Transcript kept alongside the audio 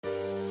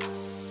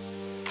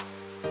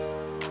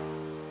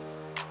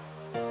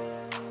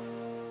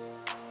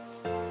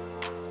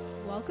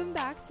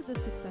Welcome back to the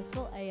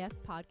Successful AF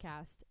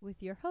podcast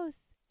with your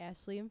hosts,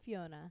 Ashley and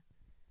Fiona.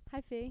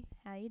 Hi, Fee.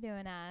 How you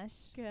doing,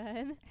 Ash?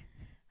 Good.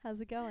 How's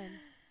it going?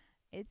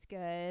 It's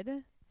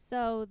good.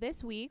 So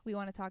this week we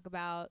want to talk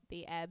about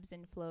the ebbs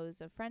and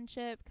flows of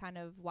friendship, kind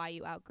of why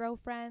you outgrow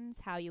friends,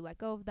 how you let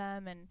go of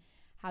them, and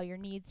how your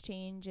needs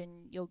change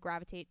and you'll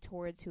gravitate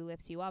towards who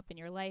lifts you up in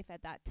your life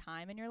at that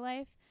time in your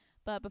life.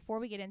 But before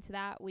we get into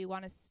that, we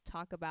want to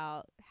talk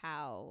about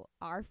how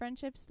our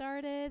friendship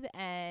started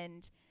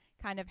and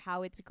kind of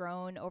how it's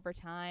grown over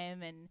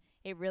time, and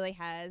it really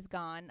has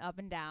gone up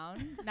and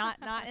down. not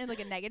in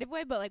like a negative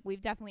way, but like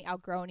we've definitely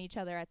outgrown each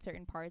other at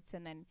certain parts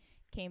and then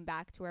came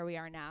back to where we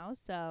are now.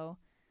 So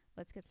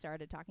let's get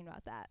started talking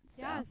about that.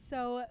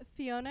 So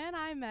Fiona and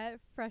I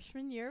met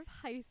freshman year of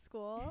high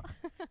school.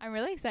 I'm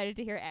really excited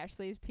to hear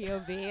Ashley's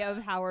POV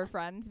of how we're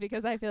friends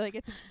because I feel like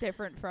it's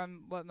different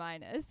from what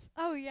mine is.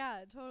 Oh yeah,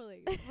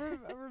 totally.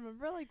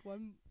 Remember like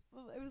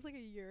it was like a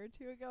year or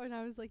two ago, and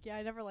I was like, yeah,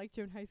 I never liked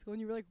you in high school,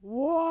 and you were like,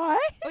 what?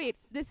 Wait,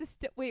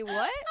 wait,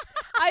 what?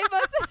 I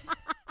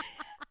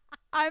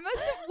must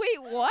have,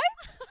 wait, what?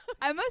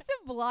 I must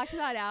have blocked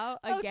that out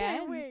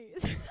again. Okay, wait.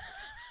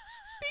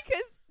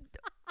 Because,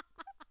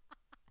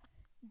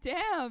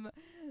 damn,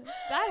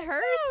 that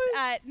hurts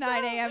at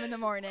 9 a.m. in the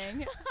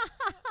morning.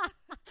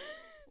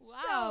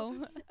 Wow.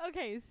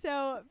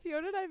 So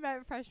Fiona and I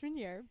met freshman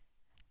year,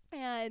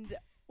 and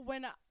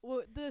when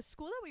the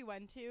school that we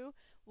went to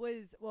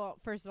was, well,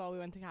 first of all, we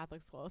went to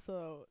Catholic school,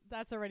 so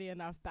that's already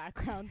enough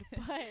background.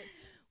 But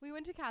we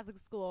went to Catholic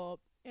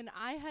school, and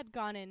I had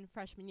gone in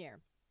freshman year,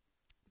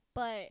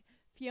 but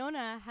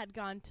Fiona had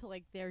gone to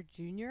like their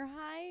junior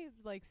high,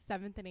 like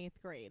 7th and 8th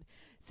grade.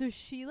 So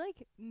she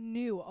like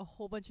knew a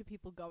whole bunch of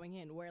people going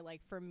in, where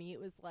like for me it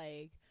was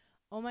like,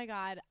 oh my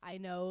God, I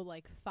know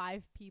like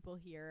 5 people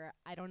here.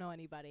 I don't know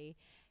anybody.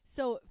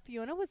 So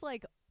Fiona was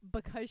like,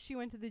 because she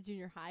went to the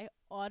junior high,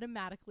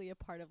 automatically a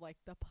part of like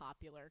the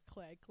popular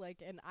clique. Like,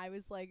 and I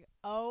was like,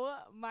 oh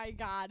my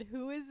God,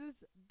 who is this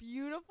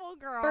beautiful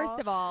girl? First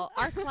of all,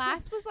 our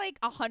class was like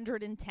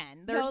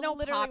 110. There's no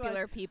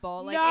popular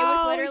people. Like, no, it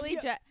was literally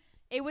just.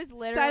 It was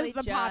literally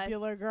says the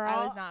popular girl.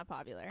 I was not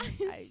popular.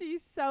 She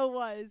so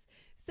was.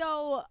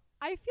 So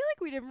I feel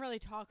like we didn't really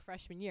talk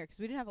freshman year because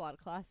we didn't have a lot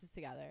of classes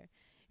together.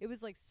 It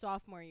was like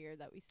sophomore year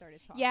that we started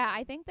talking. Yeah,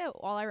 I think that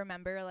all I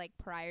remember like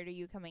prior to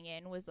you coming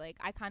in was like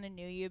I kind of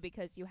knew you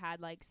because you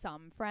had like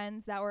some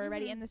friends that were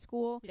already in the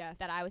school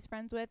that I was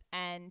friends with,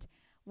 and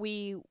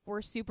we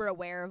were super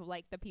aware of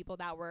like the people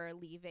that were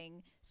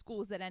leaving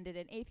schools that ended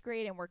in 8th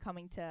grade and were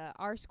coming to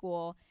our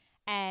school.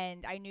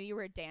 And I knew you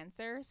were a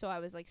dancer, so I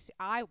was like,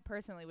 I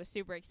personally was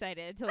super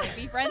excited to like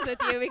be friends with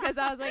you because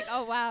I was like,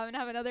 oh wow, I'm gonna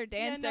have another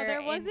dancer. Yeah, no,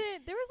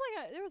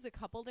 there was a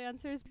couple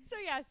dancers.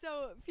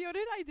 So Fiona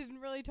and I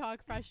didn't really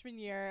talk freshman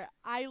year.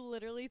 I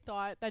literally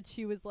thought that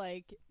she was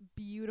like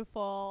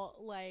beautiful,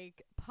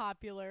 like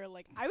popular.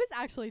 Like I was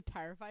actually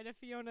terrified of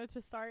Fiona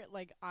to start.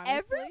 Like honestly,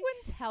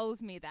 everyone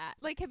tells me that.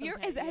 Like, have you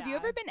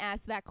ever been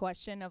asked that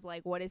question of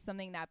like, what is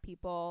something that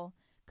people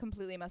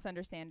completely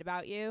misunderstand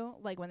about you,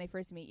 like when they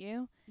first meet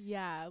you?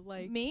 Yeah,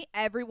 like me,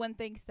 everyone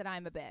thinks that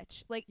I'm a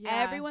bitch. Like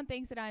everyone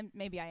thinks that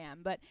maybe I am,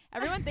 but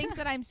everyone thinks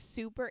that I'm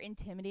super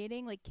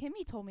intimidating. Like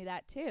Kimmy told me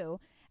that too.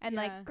 And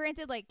like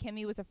granted, like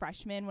Kimmy was a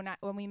freshman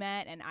when we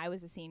met and I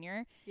was a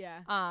senior.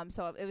 Yeah.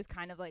 So it was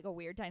kind of like a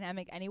weird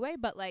dynamic anyway,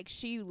 but like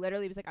she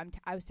literally was like,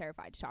 I was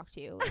terrified to talk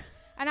to you. Like,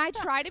 and I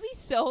try to be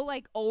so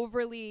like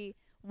overly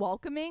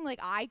welcoming. Like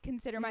I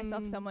consider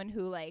myself someone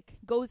who like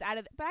goes out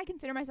of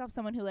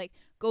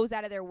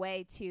their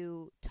way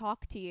to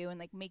talk to you and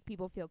like make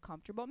people feel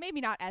comfortable.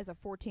 Maybe not as a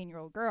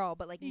 14-year-old girl,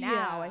 but like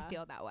now I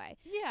feel that way.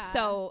 Yeah.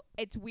 So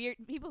it's weird.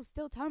 People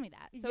still tell me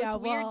that. So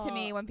it's weird to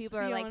me when people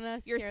are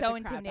like, you're so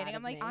intimidating.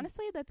 I'm like,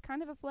 honestly, that's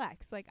kind of a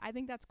flex. Like I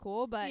think that's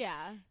cool, but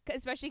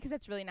especially because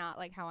it's really not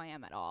like how I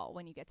am at all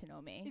when you get to know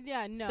me.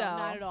 Yeah, no,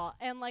 not at all.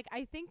 And like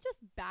I think just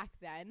back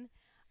then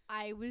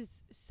I was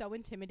so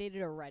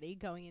intimidated already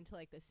going into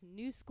like this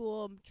new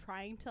school,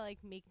 trying to like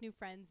make new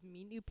friends,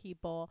 meet new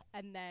people.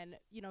 And then,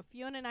 you know,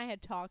 Fiona and I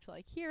had talked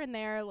like here and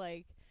there,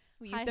 like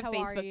we used to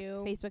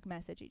Facebook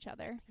message each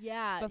other.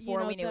 Yeah.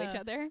 Before we knew each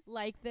other.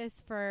 Like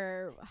this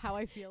for how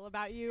I feel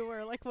about you,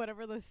 or like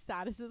whatever those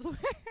statuses were.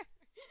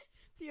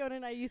 Fiona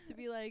and I used to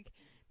be like,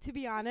 to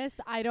be honest,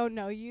 I don't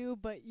know you,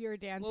 but you're a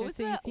dancer, so you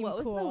seem cool. What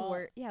was the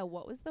word? Yeah,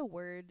 what was the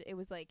word? It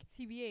was like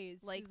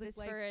TBAs. Like this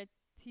like for a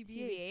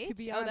TBH, to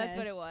be honest. honest. That's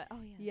what it was. Oh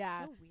yeah.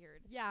 That's so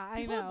weird. Yeah,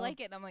 People I know. would like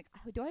it. And I'm like,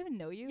 oh, do I even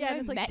know you? Yeah,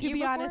 it's like, to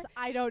be honest,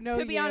 I don't know you.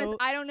 To be honest,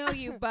 I don't know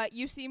you, but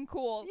you seem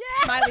cool.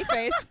 Yeah. Smiley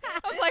face.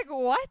 I was like,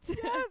 what?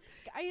 Yeah.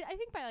 I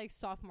think by like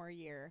sophomore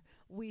year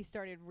we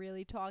started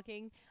really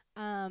talking.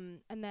 And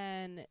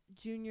then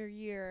junior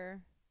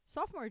year,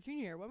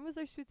 junior year, when was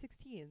our Sweet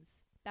 16s?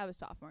 That was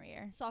sophomore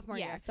year. Sophomore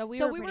year. So we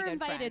were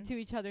invited friends. to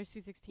each other's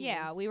Sweet 16s.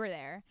 Yeah, we were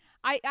there.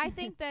 I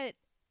think that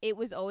it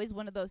was always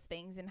one of those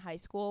things in high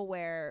school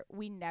where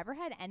we never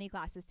had any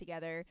classes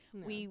together.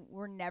 No. We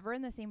were never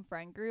in the same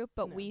friend group,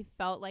 but we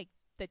felt like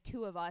the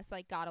two of us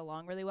like got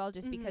along really well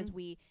just because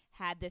we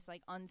had this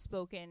like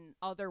unspoken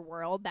other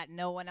world that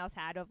no one else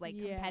had of like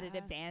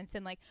competitive dance.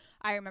 And like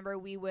I remember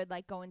we would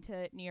like go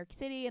into New York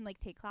City and like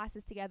take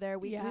classes together.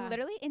 We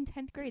literally in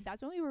 10th grade,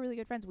 that's when we were really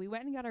good friends. We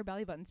went and got our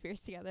belly button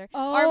pierced together.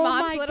 Our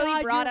moms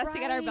literally brought us to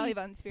get our belly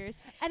buttons pierced.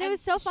 And it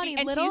was so funny.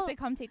 And she used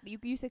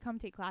to come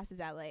take classes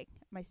at like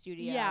my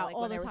studio like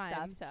all when the there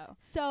time. was stuff.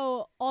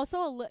 So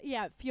also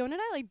Fiona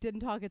and I like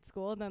didn't talk at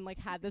school and then like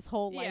had this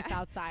whole life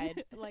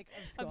outside like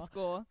of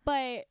school.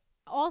 But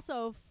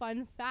also,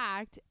 fun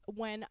fact,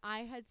 when I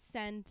had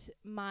sent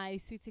my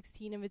Sweet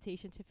 16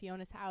 invitation to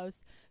Fiona's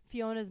house,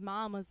 Fiona's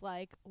mom was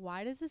like,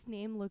 why does this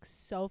name look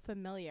so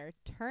familiar?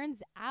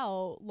 Turns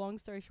out, long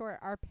story short,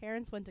 our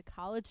parents went to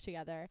college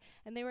together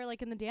and they were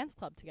like in the dance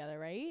club together,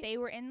 right? They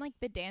were in like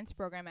the dance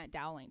program at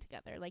Dowling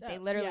together. Like they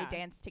literally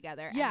danced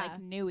together and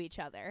like knew each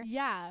other.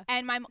 Yeah.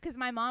 And because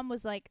my mom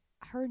was like,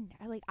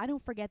 I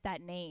don't forget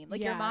that name.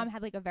 Like your mom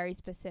had like a very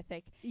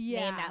specific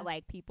name that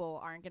like people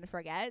aren't gonna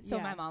forget. So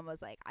my mom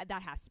was like,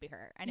 that has to be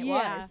her, and it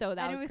was. So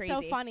that was crazy. It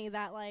was so funny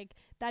that like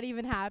that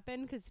even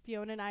happened because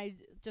Fiona and I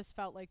just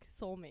felt like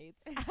soulmates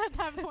at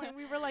that point.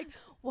 We were like,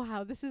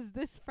 wow, this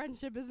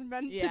friendship is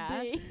meant to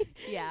be.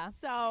 Yeah.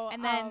 So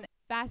and then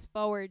fast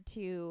forward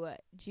to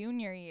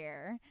junior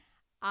year,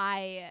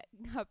 I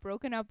got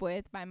broken up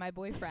with by my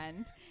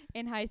boyfriend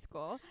in high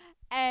school.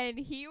 And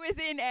he was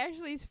in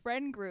Ashley's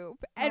friend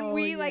group, and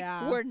we like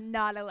were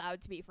not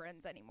allowed to be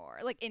friends anymore,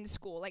 like in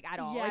school, like at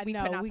all. Like we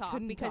could not talk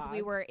because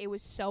it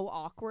was so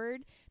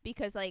awkward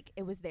because like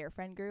it was their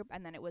friend group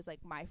and then it was like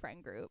my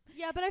friend group.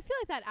 Yeah, but I feel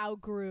like that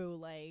outgrew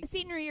like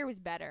senior year was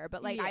better,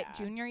 but like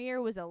junior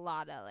year was a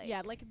lot of like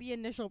like the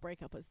initial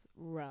breakup was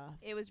rough.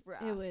 It was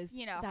rough. It was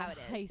how it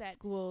is high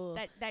school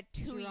that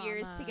 2 drama.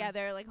 years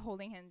together like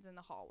holding hands in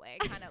the hallway,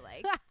 kind of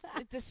like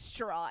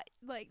distraught,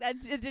 like that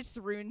it just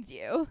ruins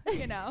you.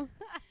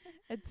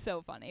 It's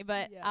so funny,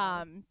 but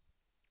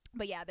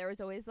there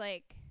was always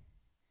like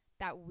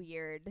that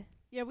weird.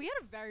 Yeah, we had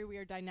a very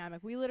weird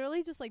dynamic. We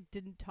literally just like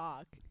didn't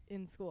talk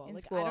in school.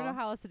 I don't know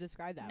how else to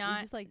describe that.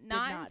 We just like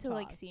not until talk.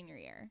 like senior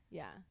year.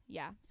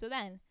 Yeah. So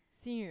then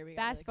senior year, we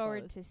got fast really forward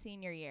close. to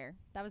senior year.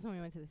 That was when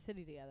we went to the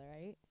city together,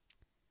 right?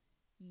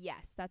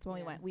 Yes, that's when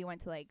we went. We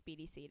went to like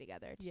BDC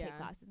together to take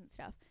classes and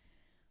stuff.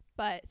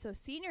 But so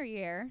senior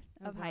year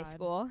of high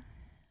school,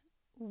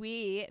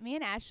 me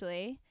and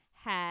Ashley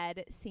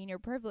had senior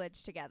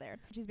privilege together,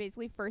 which is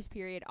basically first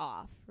period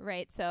off,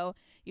 right? So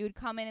you would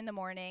come in the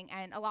morning,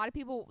 and a lot of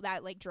people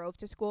that like drove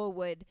to school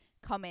would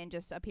come in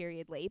just a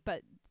period late,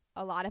 but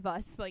a lot of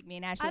us, like me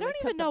and Ashley, I don't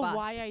like, even know bus.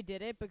 why I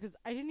did it because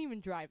I didn't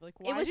even drive. Like,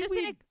 why it was did just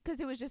we?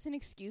 Because it was just an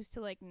excuse to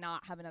like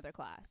not have another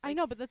class. I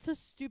know, but that's so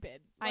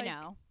stupid. I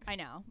know,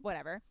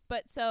 whatever.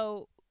 But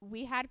so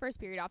we had first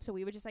period off, so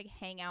we would just like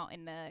hang out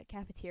in the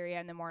cafeteria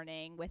in the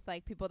morning with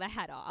like people that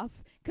had off,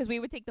 because we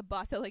would take the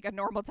bus at like a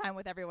normal time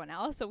with everyone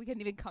else, so we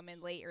couldn't even come in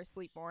late or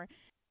sleep more.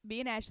 Me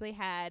and Ashley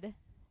had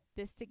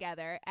this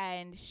together,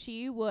 and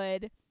she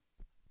would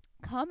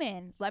come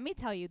in. Let me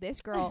tell you,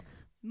 this girl.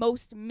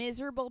 Most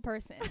miserable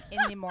person in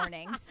the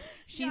mornings.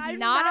 She's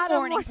not a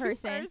morning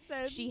person.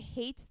 She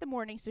hates the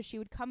morning, so she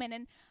would come in,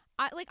 and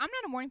I'm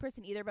not a morning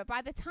person either, but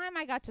by the time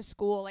I got to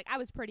school, like I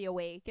was pretty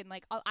awake, and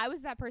like I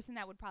was that person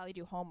that would probably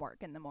do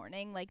homework in the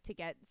morning, like to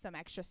get some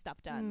extra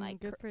stuff done. Like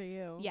good for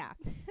you. Yeah.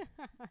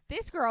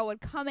 This girl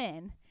would come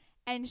in,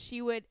 and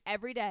she would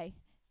every day,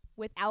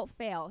 without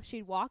fail,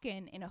 she'd walk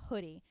in a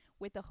hoodie,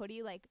 with the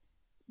hoodie like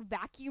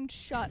vacuumed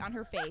shut on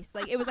her face.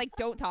 Like it was like,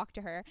 don't talk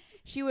to her.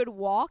 She would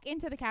walk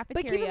into the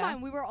cafeteria. But keep in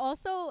mind, we were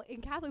also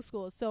in Catholic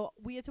school, so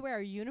we had to wear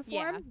a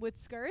uniform with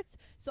skirts.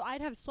 So I'd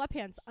have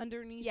sweatpants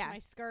underneath my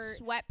skirt,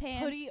 sweatpants,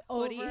 hoodie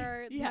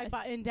over, my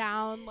button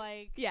down,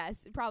 like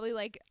probably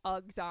like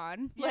Uggs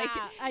on. Yeah, like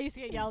I used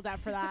to get yelled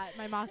at for that.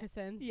 My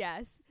moccasins.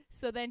 Yes.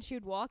 So then she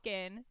would walk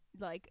in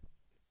like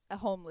a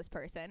homeless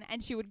person,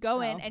 and she would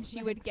go in, and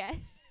she would get.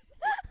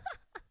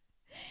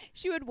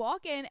 She would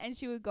walk in, and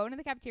she would go into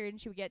the cafeteria,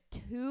 and she would get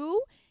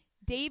 2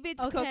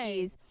 David's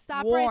cookies.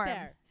 Stop warm.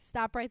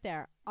 right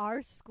there.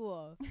 Our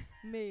school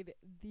made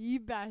the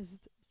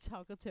best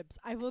chocolate chips.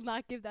 I will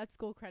not give that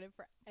school credit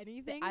for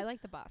anything. I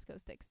like the Bosco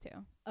sticks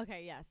too.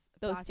 Okay, yes.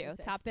 Those Bosco two.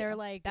 sticks. Top They're 2.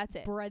 like that's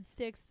it.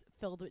 Breadsticks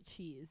filled with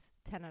cheese.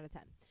 10 out of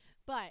 10.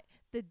 But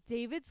the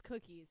David's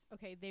cookies,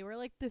 they were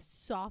like the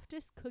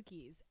softest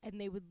cookies, and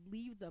they would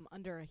leave them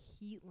under a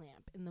heat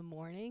lamp in the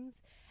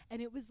mornings.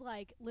 And it was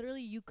like,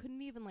 literally, you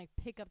couldn't even like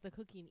pick up the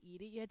cookie and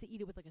eat it. You had to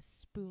eat it with like a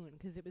spoon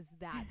because it was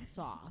that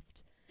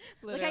soft.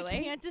 Literally. Like,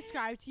 I can't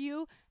describe to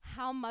you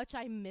how much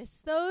I miss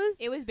those.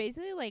 It was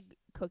basically like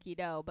cookie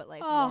dough, but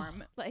like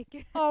warm.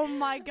 Like, oh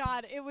my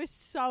God, it was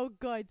so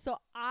good. So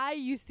I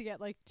used to get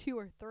like 2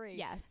 or 3.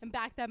 Yes. And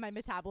back then my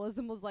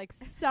metabolism was like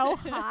so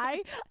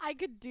high. I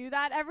could do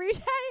that every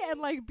day and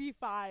like be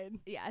fine.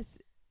 Yes.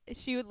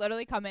 She would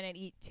literally come in and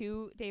eat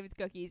 2 David's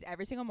cookies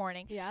every single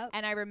morning. Yeah.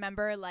 And I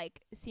remember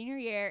like senior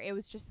year, it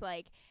was just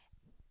like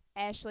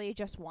Ashley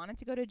just wanted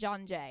to go to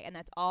John Jay, and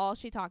that's all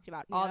she talked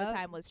about all the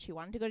time was she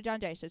wanted to go to John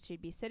Jay. So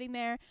she'd be sitting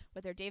there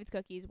with her David's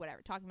cookies,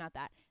 whatever, talking about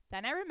that.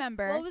 Then I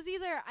remember. Well, it was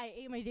either I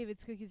ate my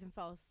David's cookies and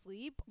fell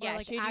asleep, or Yeah,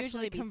 like she'd actually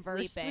usually be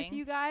conversed sleeping. with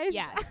you guys.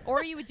 Yes,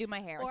 or you would do my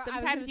hair. Or I was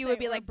Sometimes gonna you say, would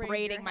be or like braid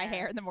braiding your my hair.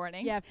 hair in the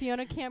morning. Yeah,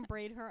 Fiona can't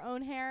braid her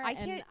own hair. I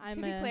can't. And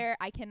To be clear,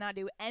 I cannot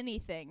do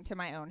anything to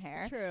my own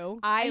hair. True.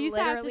 I used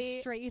to have to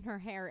literally straighten her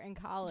hair in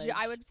college.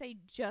 I would say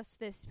just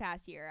this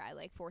past year, I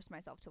like forced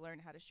myself to learn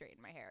how to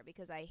straighten my hair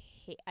because I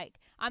hate.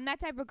 I'm that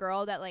type of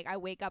girl that like I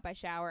wake up, I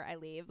shower, I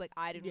leave. Like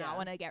I do not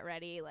want to get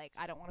ready. Like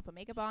I don't want to put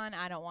makeup on.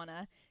 I don't want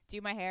to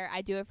do my hair.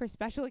 I do it for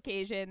special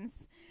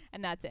occasions,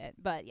 and that's it.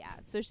 But yeah,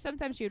 so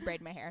sometimes she would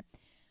braid my hair.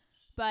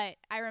 But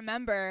I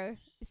remember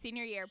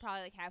senior year,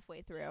 probably like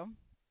halfway through,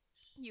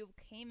 you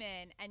came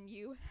in and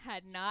you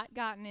had not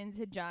gotten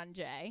into John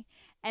Jay,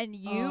 and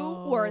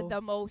you were the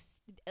most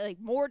like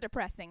more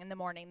depressing in the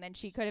morning than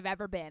she could have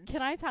ever been.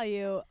 Can I tell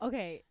you?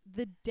 Okay,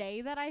 the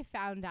day that I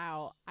found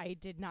out I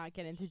did not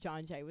get into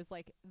John Jay was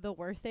like the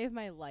worst day of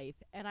my life,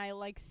 and I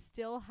like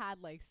still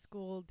had like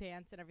school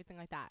dance and everything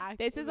like that.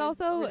 This is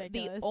also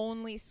the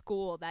only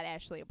school that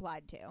Ashley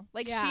applied to.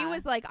 Like she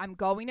was like, I'm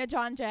going to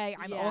John Jay.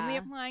 I'm only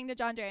applying to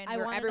John Jay, and I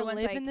wanted everyone's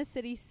to live like, in the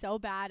city so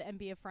bad and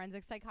be a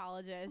forensic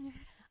psychologist.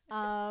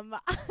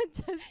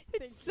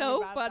 It's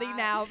so funny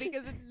now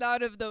because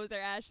none of those are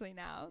Ashley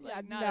now.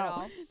 Like, not at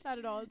all. Not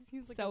at all. It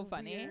seems like so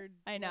funny. Weird,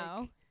 I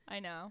know.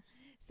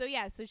 So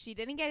yeah, so she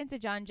didn't get into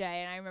John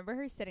Jay, and I remember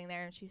her sitting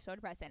there and she was so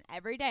depressed. And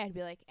every day I'd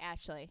be like,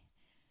 Ashley,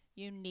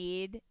 you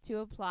need to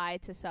apply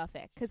to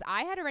Suffolk, because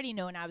I had already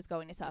known I was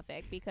going to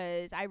Suffolk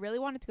because I really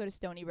wanted to go to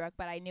Stony Brook,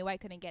 but I knew I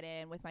couldn't get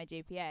in with my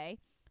GPA.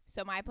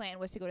 So my plan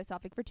was to go to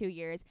Suffolk for 2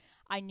 years.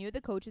 I knew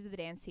the coaches of the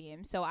dance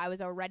team, so I was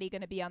already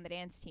going to be on the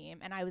dance team.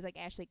 And I was like,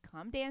 Ashley,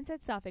 come dance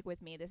at Suffolk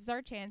with me. This is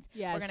our chance.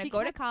 Yeah, we're going to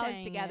go to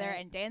college together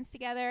and dance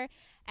together.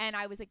 And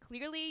I was like,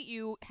 clearly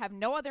you have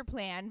no other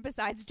plan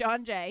besides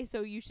John Jay,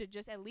 so you should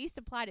just at least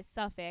apply to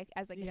Suffolk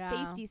as like a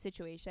safety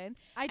situation.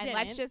 I didn't. And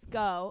let's just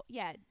go.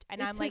 Yeah.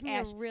 And I'm like,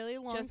 Ash, a really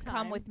long just time.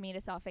 come with me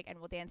to Suffolk and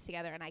we'll dance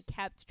together. And I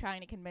kept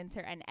trying to convince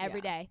her, and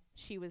every day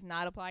she was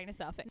not applying to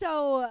Suffolk.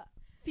 So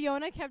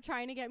Fiona kept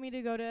trying to get me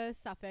to go to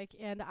Suffolk,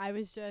 and I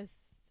was just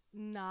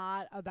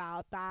not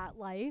about that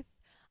life.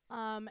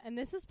 And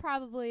this is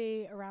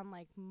probably around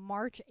like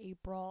March,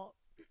 April.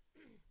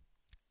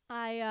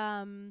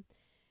 I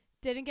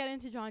didn't get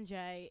into John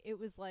Jay. It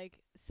was like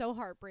so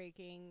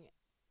heartbreaking,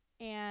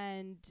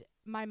 and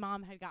my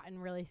mom had gotten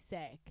really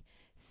sick.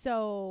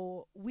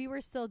 So we were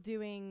still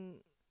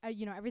doing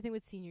everything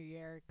with senior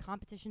year,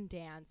 competition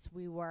dance.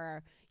 We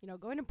were,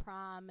 going to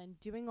prom and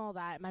doing all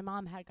that. My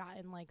mom had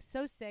gotten like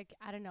so sick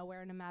out of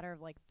nowhere in a matter of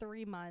like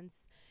 3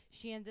 months.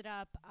 She ended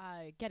up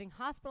getting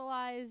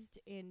hospitalized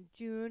in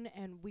June,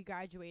 and we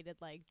graduated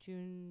like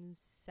June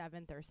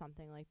 7th or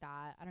something like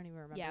that. I don't even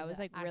remember. Yeah, it was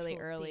like really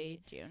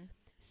early June.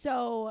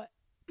 So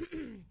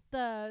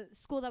the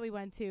school that we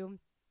went to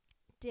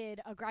did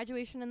a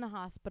graduation in the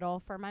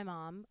hospital for my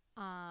mom,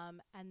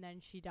 and then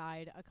she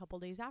died a couple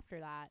days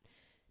after that.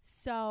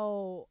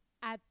 So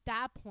at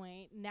that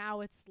point,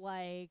 now it's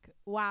like,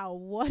 wow,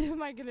 what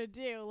am I going to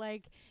do?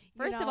 Like,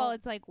 first of all,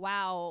 it's like,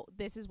 wow,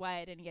 this is why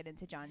I didn't get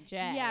into John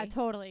Jay. Yeah,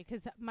 totally.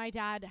 Because my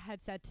dad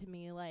had said to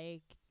me,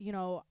 like,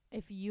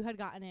 if you had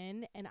gotten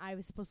in and I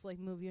was supposed to like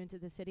move you into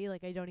the city,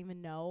 like, I don't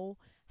even know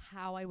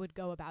how I would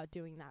go about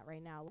doing that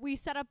right now. We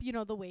set up,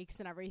 the wakes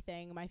and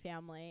everything, my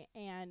family,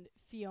 and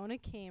Fiona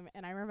came,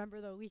 and I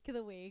remember the week of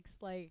the wakes,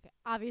 like,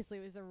 obviously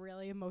it was a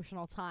really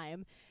emotional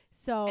time.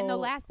 So, and the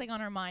last thing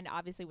on her mind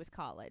obviously was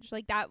college.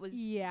 Like that was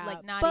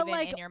like not but even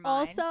like, in your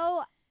mind.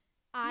 Also,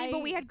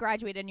 but we had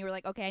graduated and you were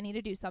like, okay, I need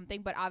to do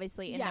something. But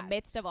obviously in the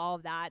midst of all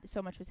of that,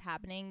 so much was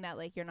happening that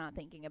like you're not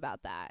thinking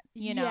about that,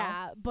 you know?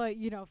 Yeah, but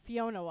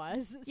Fiona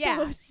was. Yeah.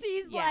 So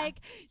she's like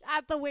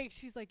at the wake,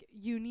 she's like,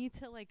 you need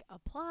to like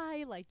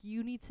apply, like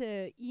you need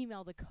to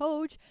email the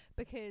coach,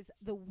 because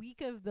the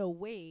week of the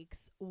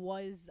wakes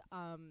was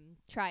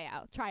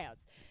tryouts.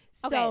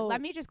 So okay,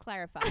 let me just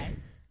clarify.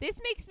 This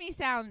makes me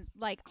sound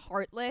like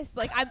heartless.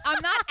 Like I'm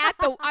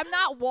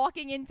not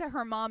walking into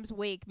her mom's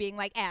wake being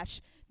like,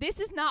 Ash,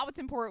 this is not what's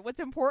important. What's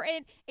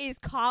important is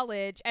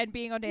college and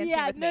being on dancing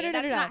with me.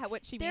 That's not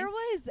what she means. There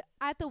was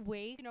at the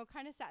wake,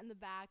 kind of sat in the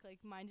back, like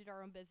minded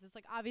our own business.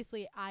 Like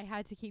obviously I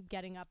had to keep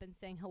getting up and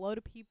saying hello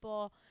to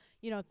people,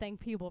 thank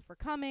people for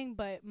coming,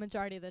 but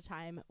majority of the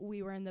time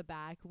we were in the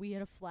back. We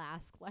had a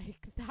flask,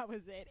 like that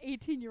was it.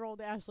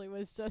 18-year-old Ashley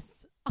was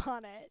just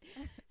on it.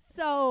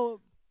 So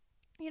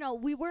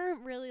we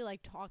weren't really like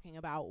talking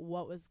about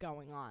what was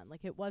going on.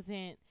 Like it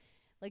wasn't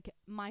like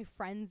my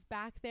friends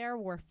back there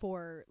were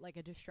for like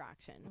a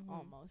distraction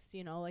almost,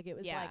 like it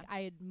was like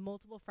I had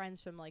multiple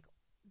friends from like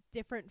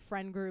different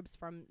friend groups,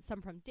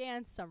 some from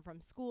dance, some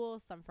from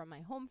school, some from my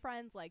home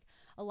friends, like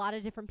a lot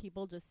of different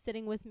people just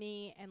sitting with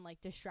me and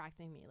like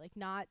distracting me, like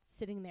not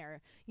sitting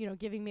there,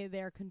 giving me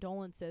their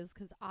condolences,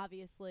 because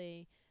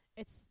obviously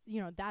it's,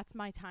 that's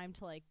my time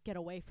to like get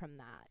away from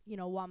that,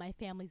 while my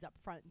family's up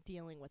front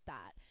dealing with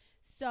that.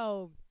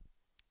 So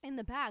in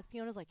the back,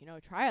 Fiona's like,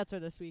 tryouts are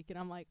this week. And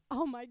I'm like,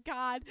 oh, my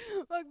God.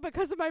 Look,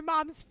 because of my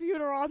mom's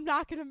funeral, I'm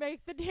not going to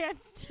make the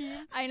dance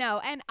team. I know.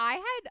 And I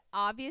had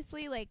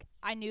obviously, like,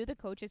 I knew the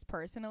coaches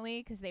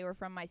personally because they were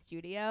from my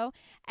studio.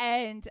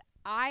 And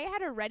I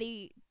had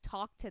already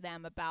talked to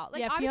them about,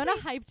 like, Fiona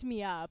hyped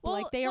me up. Well,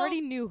 like, they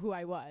already knew who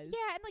I was.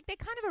 Yeah, and, like, they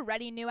kind of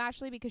already knew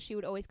Ashley because she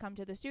would always come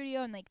to the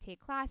studio and, like, take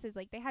classes.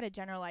 Like, they had a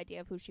general idea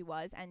of who she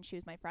was, and she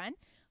was my friend.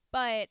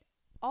 But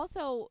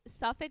also,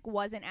 Suffolk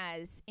wasn't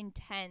as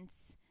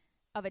intense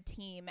of a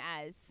team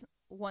as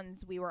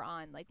ones we were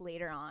on, like,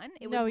 later on.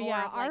 It was more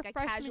of, like, a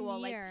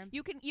casual, year.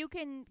 like, you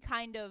can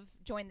kind of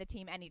join the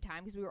team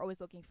anytime because we were always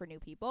looking for new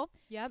people.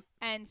 Yep.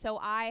 And so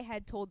I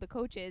had told the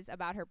coaches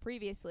about her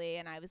previously,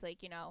 and I was like,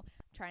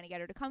 trying to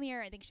get her to come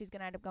here. I think she's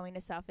going to end up going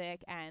to Suffolk,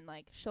 and,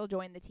 like, she'll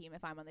join the team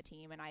if I'm on the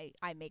team, and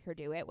I make her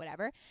do it,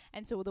 whatever.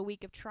 And so the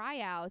week of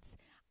tryouts,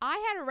 I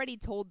had already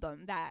told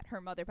them that her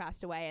mother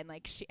passed away, and,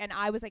 like,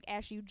 I was like,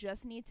 Ash, you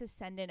just need to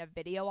send in a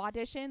video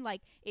audition.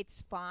 Like,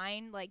 it's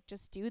fine. Like,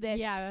 just do this.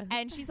 Yeah.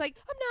 And she's like,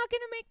 I'm not going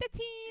to make the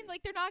team.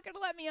 Like, they're not going to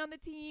let me on the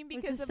team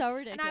because Which is so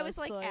ridiculous. And I was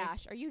like,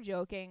 Ash, are you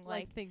joking?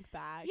 Like, think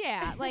back.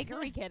 Yeah. Like, are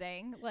we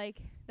kidding? Like,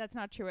 that's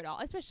not true at all.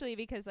 Especially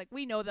because, like,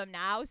 we know them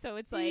now. So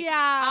it's like,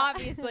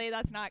 obviously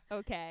that's not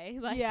okay.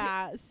 Like,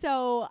 yeah.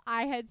 So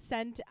I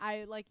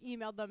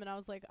emailed them and I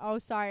was like, oh,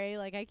 sorry.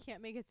 Like, I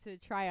can't make it to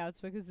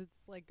tryouts because it's,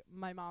 like,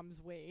 my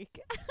mom's wake.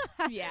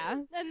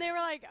 Yeah. And they were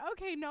like,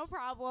 okay, no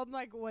problem.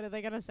 Like, what are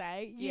they going to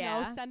say? You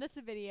know, send us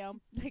a video.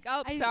 Like,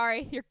 oh,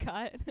 sorry, you're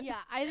cut. Yeah.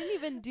 I didn't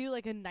even do,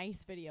 like, a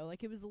nice video.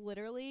 Like, it was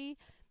literally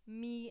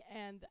me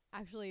and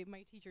actually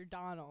my teacher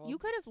Donald. You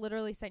could have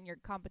literally sent your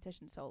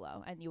competition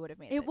solo and you would have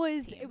made it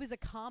was a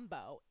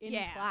combo in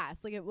class.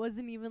 Like, it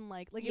wasn't even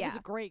like it was a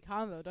great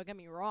combo, don't get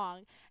me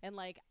wrong, and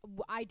like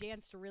I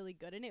danced really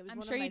good in it. It was I'm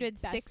one sure of my you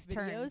did best 6 videos.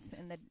 turns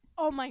in the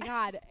Oh my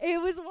God, it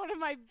was one of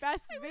my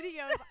best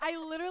videos. I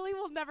literally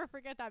will never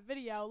forget that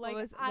video. Like,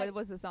 what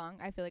was the song?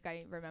 I feel like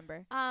I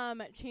remember.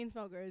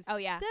 Chainsmokers. Oh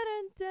yeah. Dun,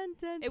 dun,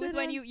 dun, it was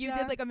when you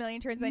did like a million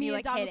turns and then you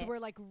like Donald hit it. Were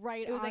like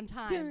right it was on like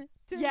time. Dun,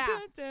 dun, Yeah.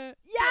 dun, dun.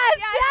 Yes,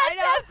 I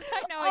know.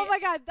 I know. Oh my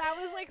God, that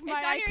was like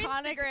my it's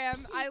on iconic your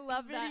Instagram. I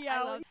love video. that.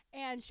 I love.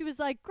 And she was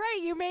like,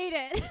 "Great, you made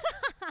it."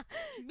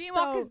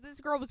 Meanwhile, because this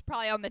girl was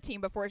probably on the team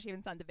before she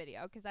even sent the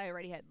video, because I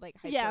already had like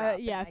hyped her up.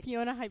 Yeah.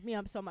 Fiona hyped me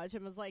up so much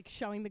and was like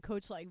showing the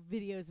coach like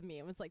videos of me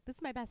and was like, "This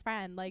is my best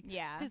friend." Like,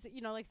 because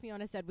like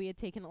Fiona said, we had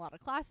taken a lot of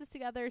classes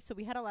together, so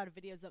we had a lot of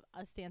videos of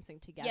us dancing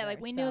together. Yeah,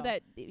 like we knew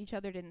that each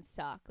other didn't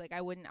suck. Like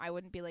I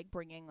wouldn't be like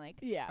bringing like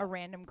a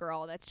random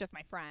girl that's just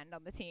my friend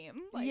on the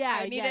team. Like,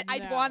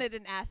 I wanted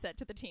an asset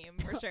to the team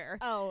for sure.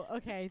 Oh,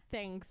 okay.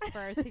 Thanks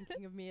for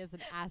thinking of me as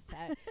an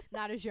asset,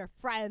 not as your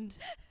friend.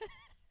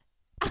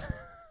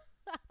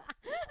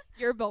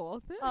 You're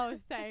both. Oh,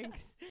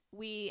 thanks.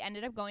 We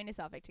ended up going to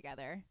Suffolk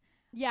together.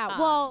 Yeah,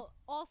 well,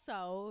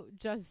 also,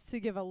 just to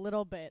give a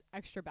little bit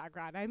extra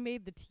background, I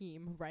made the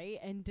team, right,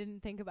 and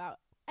didn't think about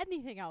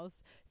anything else.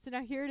 So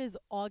now here it is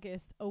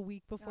August, a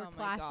week before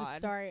classes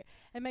start,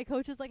 and my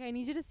coach is like, I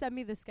need you to send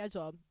me the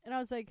schedule. And I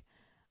was like,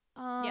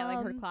 yeah,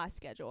 like her class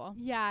schedule.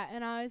 Yeah,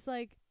 and I was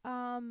like,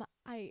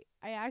 I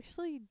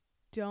actually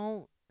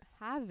don't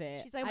have it.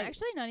 She's like, I'm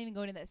actually not even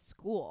going to that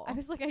school. I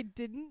was like, I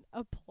didn't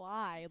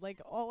apply. Like,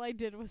 all I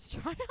did was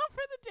try out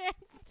for the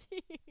dance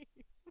team.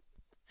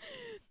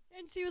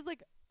 And she was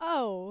like,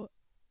 oh,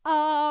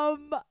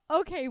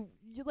 okay,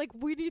 like,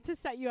 we need to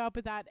set you up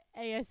with that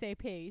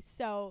ASAP.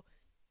 So,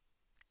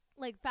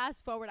 like,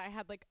 fast forward, I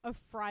had, like, a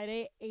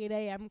Friday 8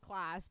 a.m.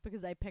 class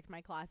because I picked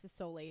my classes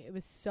so late. It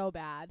was so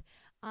bad.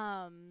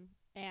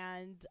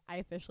 And I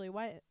officially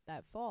went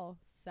that fall.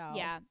 So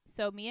yeah,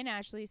 so me and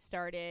Ashley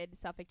started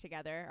Suffolk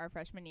together our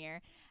freshman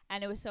year,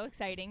 and it was so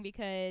exciting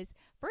because,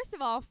 first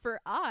of all,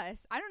 for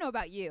us, I don't know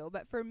about you,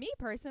 but for me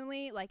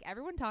personally, like,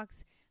 everyone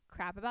talks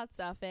crap about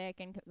Suffolk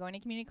and going to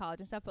community college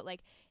and stuff, but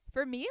like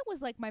for me it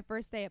was like my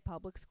first day at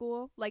public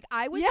school. Like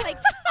I was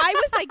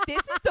like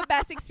this is the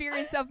best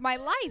experience of my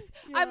life.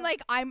 I'm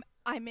like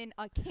I'm in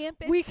a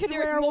campus. We can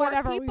There's wear more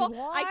whatever people. we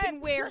want. I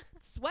can wear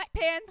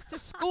sweatpants to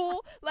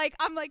school.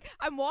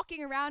 I'm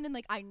walking around and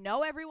like I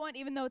know everyone,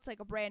 even though it's like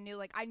a brand new,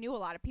 like I knew a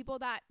lot of people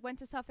that went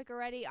to Suffolk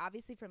already,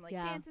 obviously from like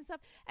dance and stuff.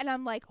 And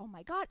I'm like, oh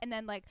my God. And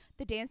then like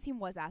the dance team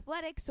was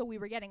athletic, so we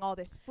were getting all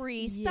this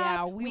free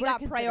stuff. We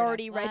got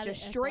priority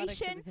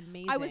registration.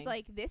 I was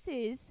like, this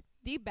is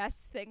the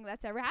best thing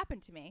that's ever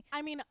happened to me.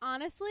 I mean,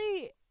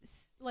 honestly,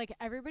 like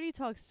everybody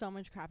talks so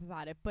much crap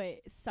about it, but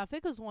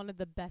Suffolk was one of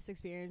the best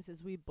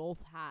experiences we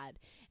both had.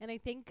 And I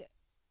think,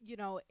 you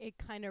know, it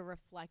kind of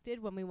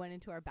reflected when we went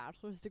into our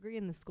bachelor's degree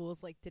and the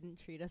schools like didn't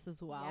treat us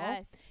as well.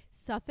 Yes.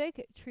 Suffolk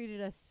treated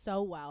us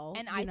so well.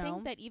 And I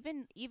think that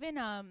even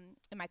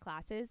in my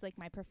classes, like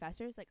my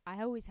professors, like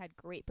I always had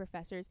great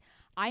professors.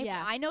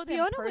 I know them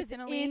Fiona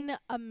personally. Was in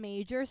a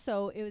major,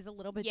 so it was a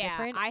little bit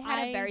different. I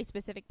had a very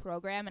specific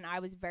program, and I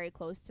was very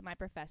close to my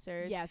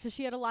professors. Yeah, so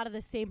she had a lot of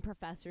the same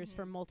professors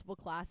from multiple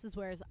classes,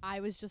 whereas I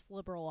was just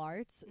liberal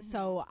arts,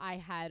 so I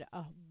had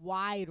a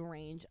wide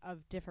range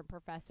of different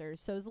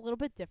professors. So it was a little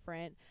bit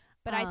different.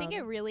 But I think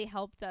it really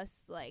helped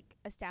us like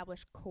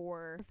establish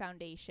core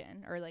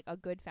foundation, or like a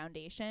good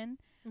foundation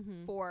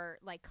for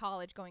like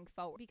college going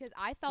forward. Because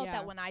I felt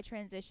that when I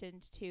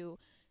transitioned to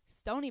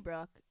Stony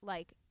Brook,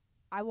 like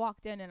I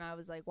walked in and I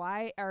was like,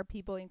 why are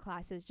people in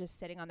classes just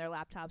sitting on their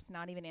laptops,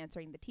 not even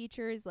answering the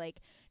teachers?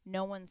 Like,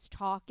 no one's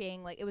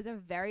talking. Like, it was a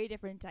very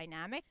different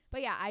dynamic.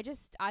 But yeah,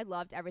 I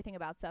loved everything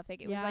about Suffolk.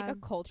 It was like a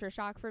culture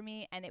shock for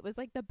me, and it was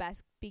like the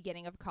best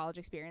beginning of college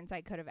experience I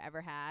could have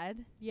ever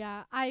had.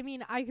 Yeah, I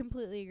mean, I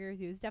completely agree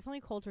with you. It's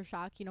definitely culture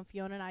shock. You know,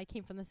 Fiona and I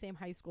came from the same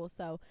high school,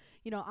 so,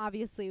 you know,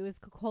 obviously it was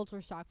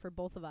culture shock for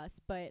both of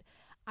us. But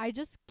I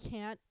just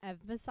can't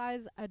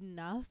emphasize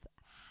enough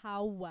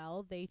how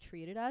well they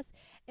treated us.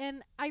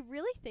 And I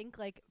really think,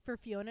 like, for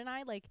Fiona and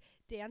I, like,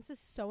 dance is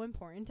so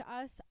important to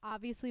us.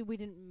 Obviously, we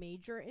didn't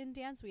major in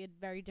dance. We had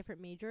very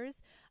different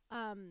majors.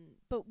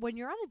 But when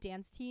you're on a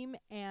dance team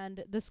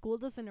and the school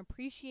doesn't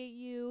appreciate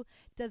you,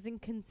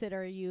 doesn't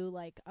consider you,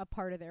 like, a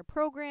part of their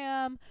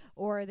program,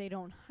 or they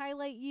don't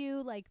highlight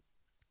you, like,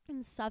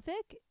 in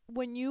Suffolk,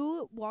 when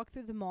you walk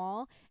through the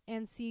mall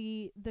and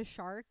see the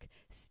Shark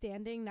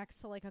standing next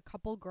to like a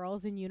couple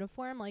girls in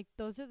uniform, like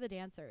those are the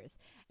dancers.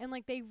 And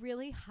like they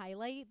really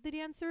highlight the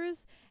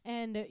dancers.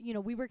 And, you know,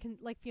 we were,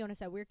 like Fiona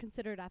said, we were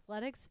considered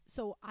athletics.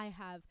 So I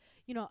have,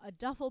 you know, a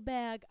duffel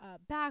bag, a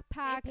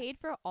backpack. They paid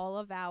for all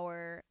of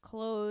our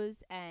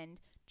clothes and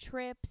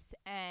trips,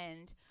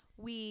 and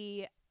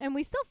we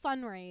still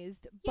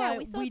fundraised. Yeah, but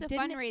we still did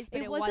fundraise,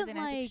 but it wasn't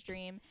like as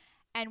extreme.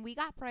 And we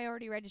got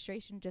priority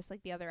registration just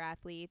like the other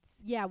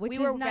athletes. Yeah, which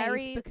is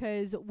nice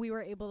because we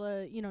were able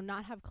to, you know,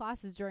 not have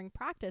classes during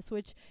practice,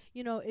 which,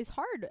 you know, is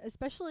hard.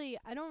 Especially,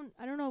 I don't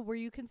know, were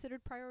you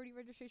considered priority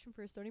registration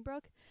for Stony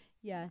Brook?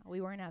 Yeah. No,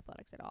 we weren't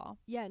athletics at all.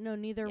 Yeah, no,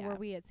 neither were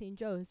we at St.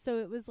 Joe's. So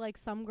it was like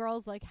some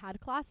girls like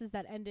had classes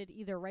that ended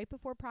either right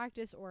before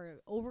practice or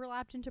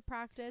overlapped into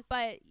practice.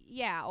 But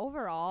yeah,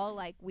 overall,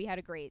 like we had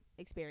a great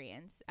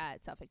experience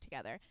at Suffolk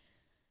together.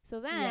 So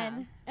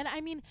then, and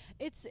I mean,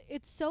 it's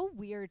so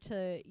weird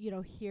to, you know,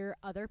 hear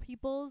other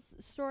people's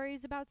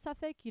stories about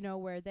Suffolk, you know,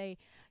 where they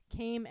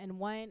came and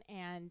went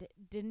and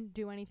didn't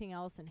do anything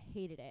else and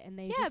hated it. And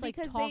they just like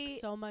talk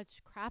so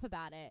much crap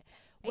about it.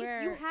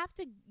 Where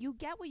you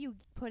get what you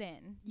put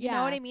in. You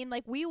know what I mean?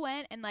 Like we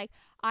went and like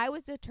I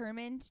was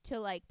determined to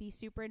like be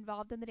super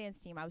involved in the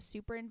dance team. I was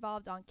super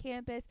involved on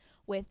campus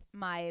with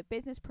my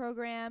business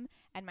program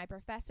and my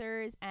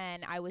professors,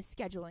 and I was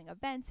scheduling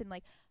events, and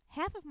like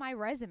half of my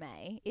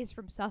resume is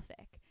from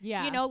Suffolk.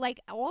 Yeah. You know, like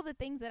all the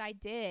things that I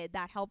did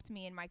that helped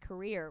me in my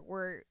career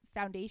were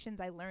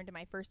foundations I learned in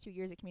my first 2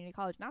 years at community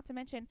college. Not to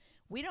mention,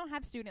 we don't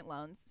have student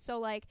loans. So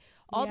like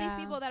all these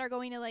people that are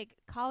going to like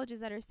colleges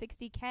that are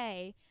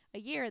 $60K a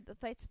year,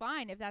 that's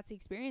fine if that's the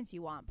experience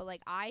you want. But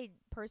like I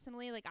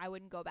personally, like I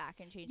wouldn't go back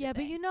and change it. Yeah,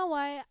 but you know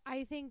what?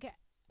 I think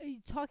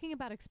talking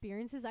about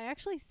experiences, I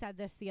actually said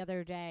this the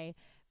other day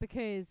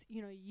because,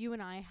 you know, you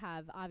and I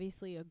have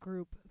obviously a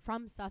group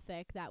from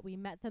Suffolk that we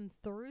met them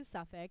through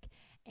Suffolk,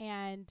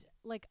 and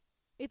like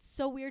it's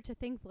so weird to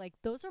think like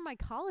those are my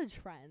college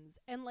friends.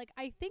 And like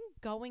I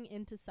think going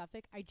into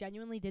Suffolk, I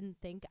genuinely didn't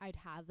think I'd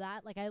have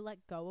that. Like I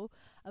let go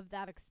of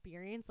that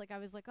experience. Like I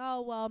was like,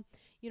 oh well,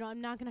 you know,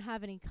 I'm not gonna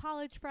have any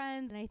college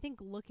friends. And I think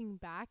looking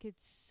back,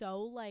 it's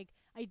so like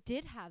I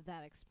did have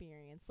that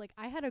experience. Like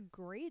I had a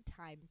great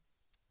time.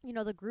 You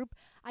know, the group,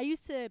 I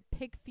used to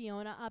pick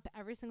Fiona up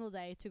every single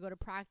day to go to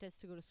practice,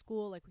 to go to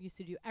school. Like, we used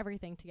to do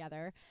everything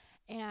together.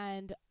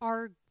 And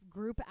our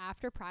group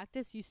after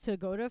practice used to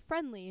go to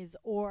Friendly's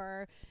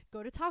or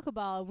go to Taco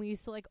Bell. And we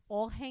used to, like,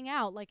 all hang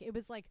out. Like, it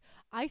was like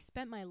I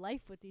spent my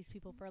life with these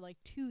people for, like,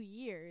 2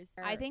 years.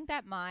 I think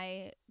that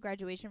my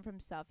graduation from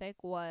Suffolk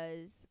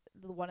was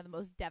one of the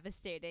most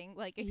devastating,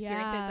 like,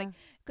 experiences. Yeah. Like,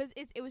 because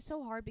it was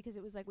so hard because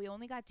it was, like, we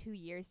only got 2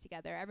 years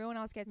together. Everyone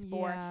else gets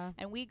 4. Yeah.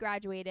 And we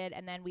graduated,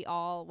 and then we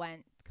all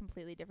went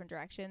completely different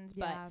directions.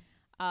 Yeah.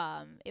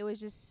 But it was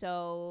just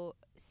so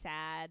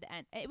sad,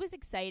 and it was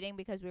exciting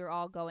because we were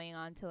all going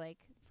on to like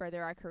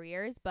further our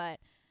careers. But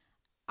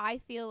I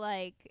feel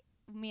like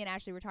me and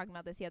Ashley were talking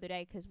about this the other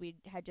day because we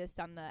had just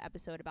done the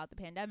episode about the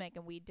pandemic,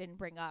 and we didn't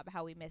bring up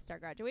how we missed our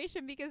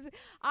graduation because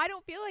I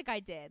don't feel like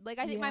I did. Like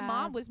I think my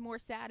mom was more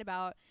sad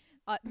about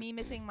me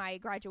missing my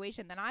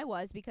graduation than I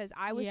was, because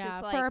I was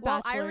just like,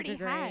 well, I already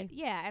had,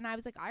 and I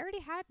was like, I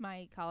already had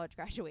my college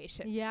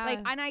graduation. Yeah.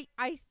 Like, and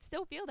I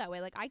still feel that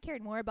way. Like I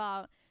cared more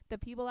about the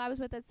people I was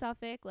with at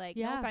Suffolk, like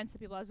no offense to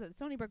people I was with at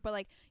Stony Brook, but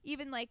like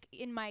even like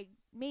in my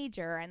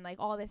major and like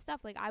all this stuff,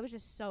 like I was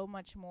just so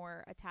much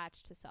more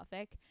attached to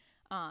Suffolk.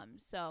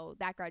 So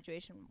that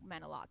graduation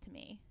meant a lot to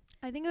me.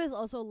 I think it was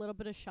also a little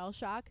bit of shell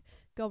shock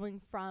going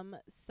from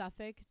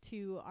Suffolk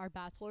to our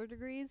bachelor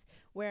degrees,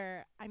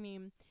 where I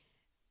mean,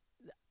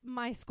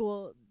 my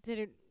school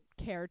didn't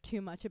care too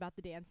much about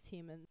the dance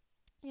team, and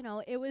you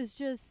know, it was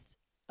just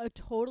a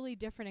totally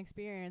different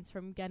experience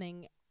from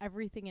getting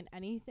everything and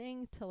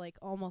anything to like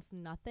almost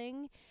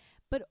nothing.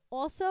 But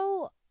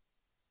also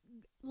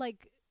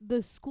like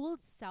the school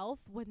itself,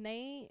 when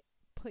they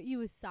put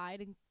you aside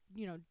and,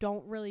 you know,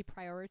 don't really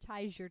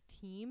prioritize your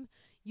team,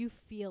 you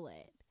feel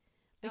it.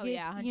 Like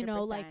 100%. You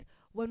know, like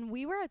when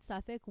we were at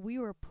Suffolk, we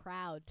were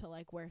proud to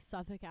like wear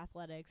Suffolk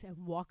athletics and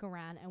walk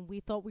around, and we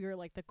thought we were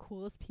like the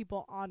coolest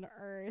people on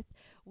earth.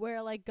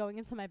 Where like going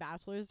into my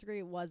bachelor's degree,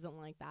 it wasn't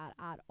like that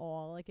at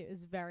all. Like it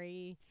was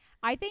very.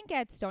 I think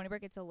at Stony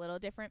Brook it's a little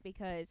different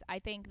because I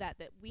think that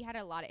we had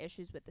a lot of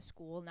issues with the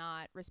school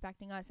not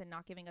respecting us and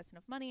not giving us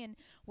enough money, and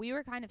we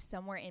were kind of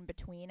somewhere in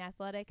between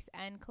athletics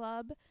and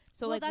club.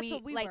 So well, like that's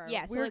what we like were.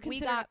 yeah, we so were like we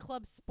considered got a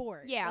club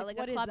sport. yeah, like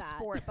a club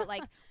sport, but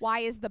like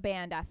why is the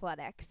band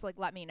athletics? Like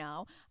let me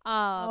know.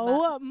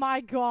 Oh my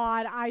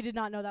God, I did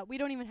not know that. We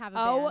don't even have a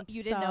band. Oh,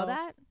 you didn't know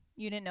that?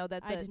 You didn't know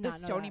that the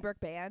Stony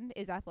Brook band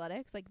is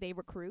athletics? Like they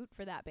recruit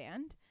for that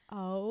band?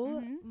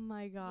 Oh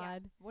my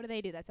God. Yeah. What do they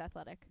do that's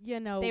athletic?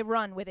 You know. They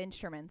run with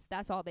instruments.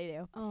 That's all they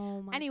do.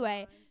 Oh my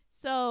Anyway, God.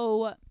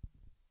 so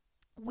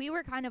we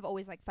were kind of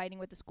always like fighting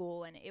with the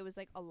school, and it was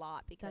like a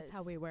lot because that's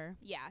how we were.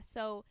 Yeah.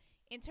 So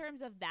in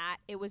terms of that,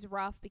 it was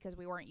rough because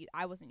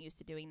I wasn't used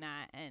to doing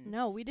that, and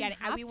no, we didn't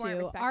have we weren't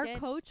to. respected. Our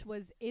coach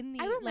was in the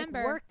I remember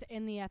like, worked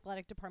in the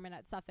athletic department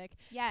at Suffolk.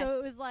 Yes. So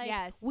it was like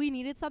we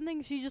needed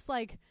something. She just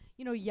like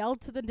yelled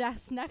to the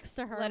desk next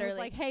to her. Literally, and was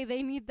like, hey,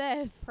 they need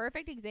this.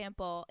 Perfect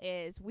example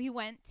is we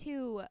went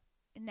to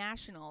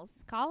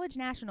college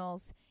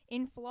nationals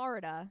in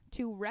Florida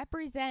to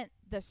represent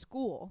the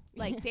school,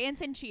 like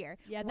dance and cheer.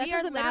 Yeah, that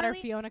doesn't matter,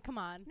 Fiona. Come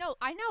on. No,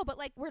 I know, but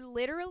like we're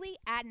literally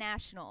at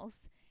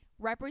nationals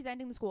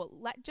representing the school.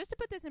 Just to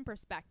put this in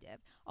perspective,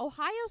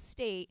 Ohio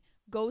State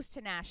goes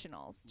to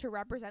nationals to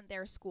represent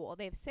their school.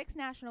 They have 6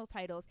 national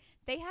titles.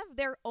 They have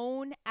their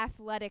own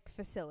athletic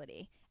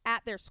facility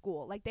at their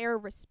school. Like they're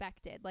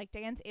respected. Like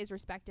dance is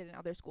respected in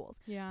other schools.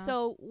 Yeah.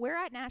 So we're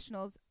at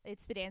nationals.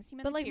 It's the dance team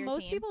and but the like cheer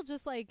most team. people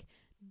just like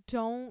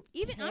don't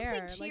even care.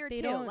 I'm saying cheer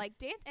like, too. Like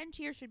dance and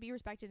cheer should be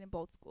respected in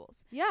both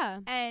schools. Yeah.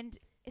 And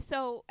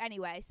so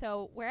anyway,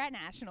 so we're at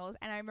nationals,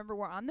 and I remember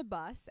we're on the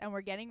bus and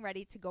we're getting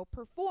ready to go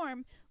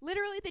perform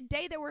literally the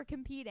day that we're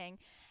competing,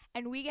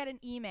 and we get an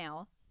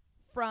email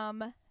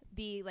from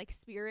the like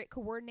spirit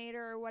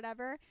coordinator or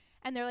whatever,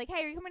 and they're like,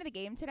 hey, are you coming to the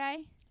game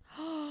today?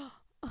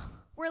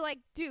 We're like,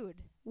 dude,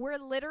 we're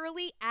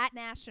literally at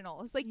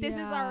nationals. Like this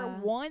is our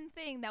one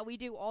thing that we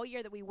do all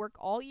year, that we work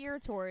all year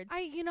towards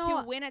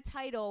to win a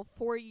title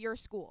for your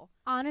school.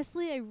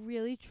 Honestly, I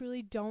really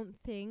truly don't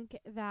think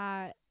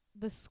that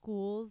the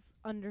schools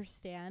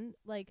understand.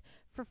 Like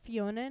for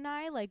Fiona and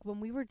I, like when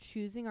we were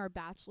choosing our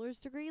bachelor's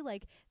degree,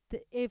 like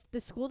if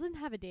the school didn't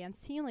have a dance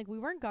team, like we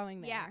weren't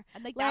going there. Yeah,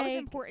 and like that was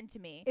important to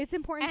me. It's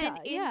important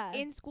and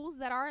in schools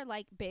that are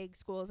like big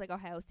schools like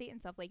Ohio State and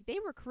stuff, like they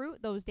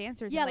recruit those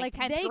dancers in like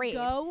 10th grade.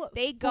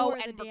 They go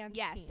and the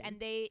dance team. and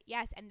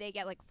they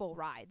get like full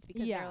rides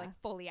because they're like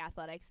fully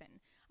athletics, and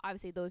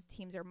obviously those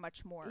teams are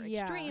much more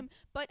extreme,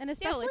 but and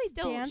still, especially it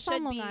still dance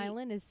on Long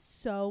Island is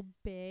so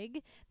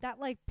big that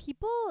like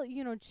people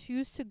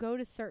choose to go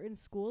to certain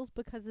schools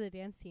because of the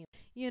dance team,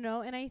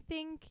 and I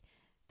think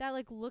that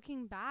like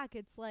looking back,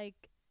 it's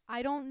like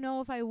I don't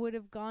know if I would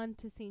have gone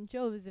to St.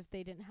 Joe's if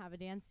they didn't have a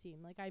dance team.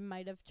 Like I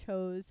might have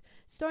chose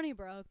Stony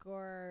Brook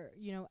or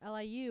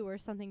LIU or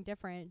something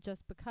different,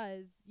 just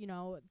because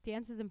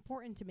dance is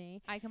important to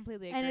me. I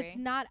completely agree. And it's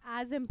not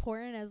as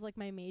important as like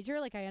my major.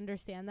 Like I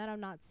understand that.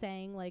 I'm not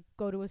saying like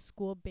go to a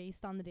school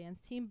based on the dance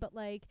team, but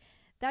like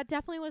that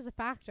definitely was a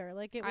factor.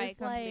 Like it was I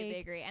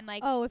completely agree. And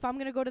like, oh, if I'm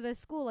gonna go to this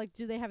school, like,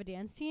 do they have a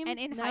dance team? And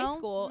in high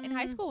school,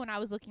 when I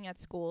was looking at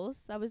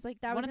schools, I was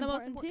like, that one was of the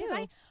most important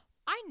important, because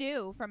I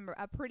knew from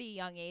a pretty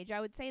young age,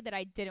 I would say that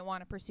I didn't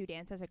want to pursue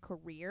dance as a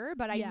career,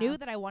 but I knew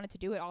that I wanted to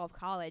do it all of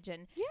college.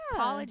 And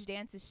college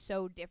dance is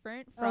so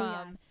different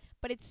from,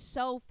 but it's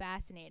so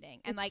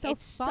fascinating. And like,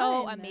 it's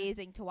so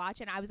amazing to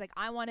watch. And I was like,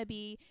 I want to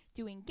be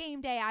doing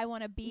game day. I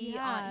want to be,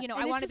 I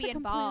want to be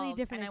involved,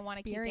 and I want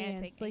to keep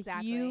dancing. Like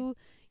exactly.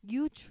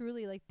 You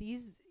truly, like,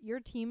 your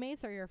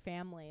teammates are your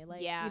family,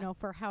 like,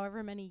 for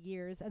however many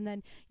years. And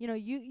then,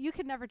 you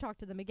could never talk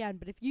to them again.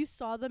 But if you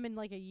saw them in,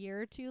 like, a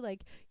year or two,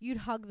 like, you'd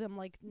hug them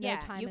like no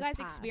time you has guys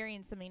passed.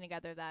 experience something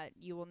together that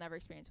you will never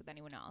experience with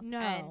anyone else. No.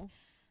 And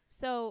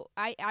so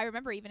I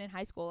remember even in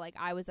high school, like,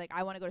 I was like,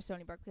 I want to go to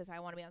Stony Brook because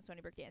I want to be on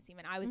Stony Brook dance team.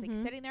 And I was, like,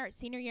 sitting there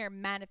senior year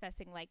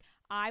manifesting, like,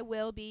 I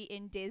will be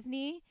in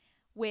Disney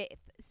with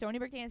Stony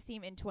Brook dance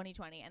team in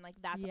 2020, and like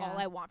that's all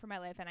I want for my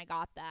life, and I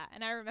got that.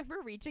 And I remember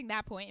reaching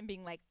that point and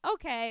being like,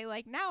 okay,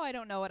 like now I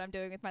don't know what I'm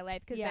doing with my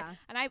life, because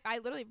and I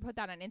literally put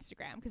that on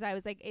Instagram because I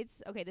was like,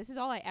 it's okay, this is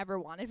all I ever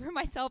wanted for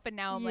myself, and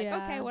now I'm like,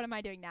 okay, what am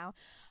I doing now?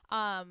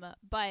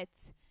 But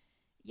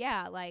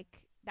yeah,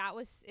 like it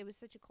was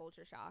such a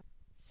culture shock.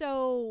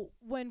 So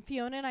when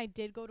Fiona and I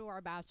did go to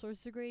our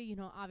bachelor's degree,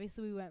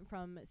 obviously we went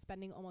from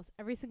spending almost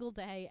every single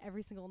day,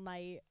 every single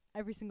night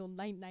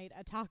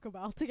at Taco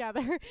Bell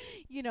together,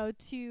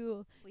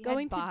 to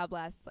going to Baja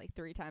Blasts like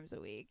 3 times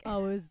a week.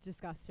 Oh, it was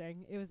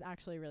disgusting. It was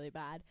actually really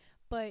bad.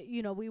 But,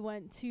 we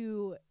went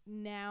to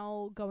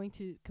now going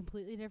to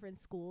completely different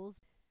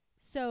schools.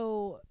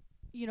 So,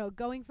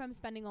 going from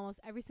spending almost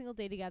every single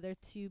day together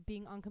to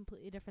being on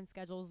completely different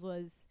schedules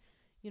was,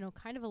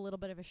 kind of a little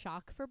bit of a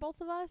shock for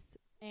both of us.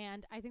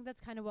 And I think that's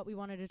kind of what we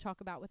wanted to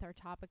talk about with our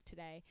topic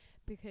today,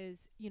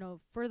 because,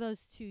 for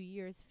those 2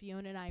 years,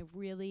 Fiona and I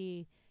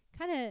really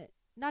kind of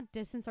not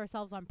distance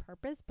ourselves on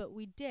purpose, but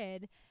we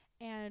did.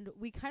 And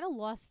we kind of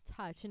lost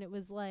touch. And it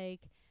was like,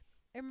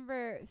 I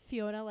remember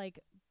Fiona, like,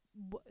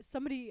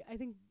 somebody, I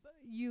think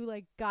you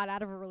like got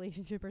out of a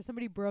relationship or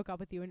somebody broke up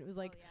with you. And it was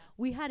like,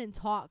 we hadn't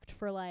talked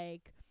for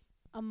like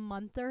a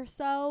month or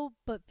so,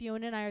 but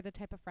Fiona and I are the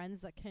type of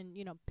friends that can,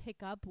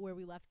 pick up where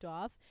we left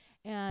off.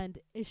 And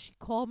she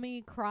called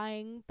me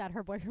crying that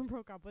her boyfriend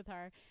broke up with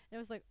her. And it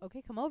was like,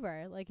 okay, come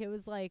over. Like, it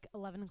was like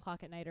 11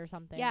 o'clock at night or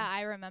something. Yeah,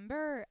 I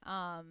remember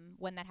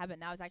when that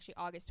happened. That was actually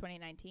August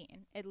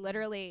 2019. It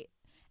literally...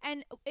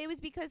 And it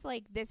was because,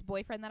 like, this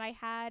boyfriend that I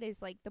had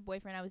is, like, the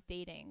boyfriend I was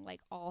dating, like,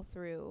 all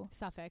through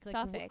Suffolk.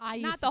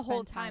 Not the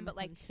whole time, but,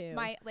 like,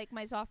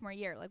 my sophomore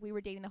year. Like, we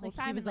were dating the whole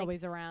time. He was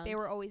always around. They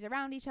were always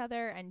around each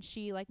other, and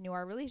she, like, knew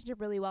our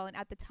relationship really well. And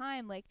at the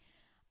time, like,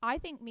 I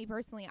think, me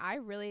personally, I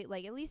really,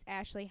 like, at least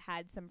Ashley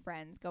had some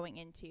friends going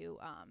into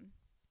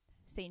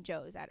St.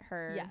 Joe's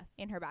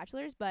in her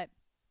bachelor's. But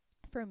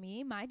for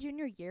me, my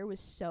junior year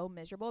was so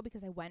miserable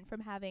because I went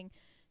from having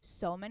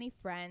so many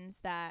friends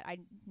that I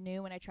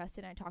knew and I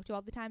trusted and I talked to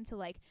all the time to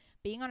like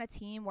being on a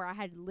team where I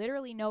had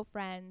literally no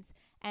friends,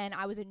 and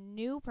I was a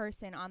new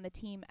person on the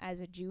team as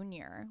a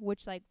junior,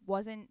 which like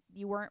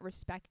you weren't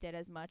respected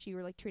as much. You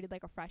were like treated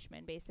like a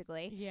freshman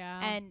basically.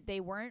 Yeah. And they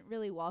weren't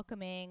really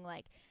welcoming.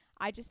 Like,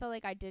 I just felt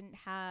like I didn't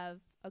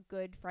have a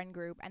good friend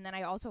group, and then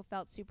I also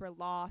felt super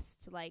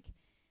lost like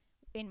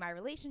in my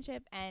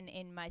relationship and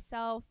in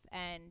myself,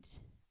 and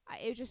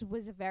it just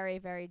was a very,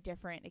 very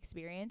different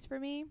experience for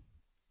me.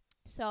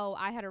 So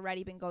I had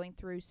already been going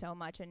through so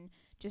much and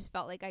just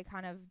felt like I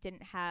kind of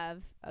didn't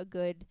have a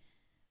good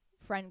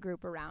friend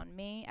group around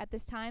me at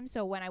this time.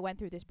 So when I went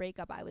through this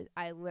breakup,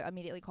 I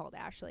immediately called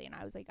Ashley and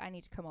I was like, I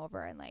need to come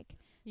over and like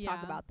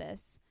talk about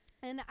this.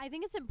 And I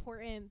think it's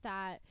important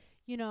that,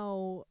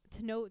 to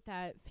note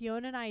that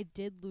Fiona and I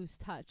did lose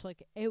touch.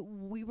 Like,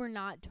 we were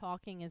not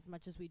talking as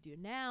much as we do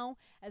now,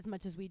 as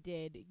much as we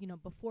did,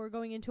 before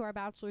going into our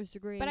bachelor's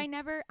degree. But I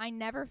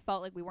never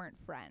felt like we weren't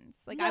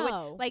friends. Like, no. I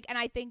would, like, and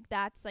I think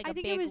that's like a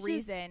big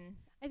reason.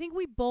 I think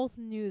we both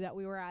knew that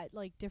we were at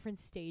like different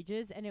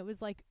stages, and it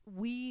was like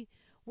we're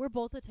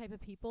both the type of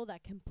people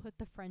that can put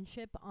the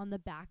friendship on the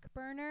back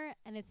burner,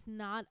 and it's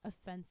not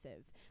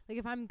offensive. Like,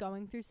 if I'm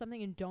going through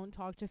something and don't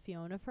talk to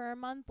Fiona for a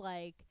month,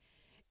 like,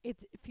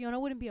 Fiona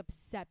wouldn't be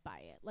upset by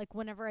it. Like,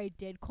 whenever I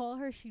did call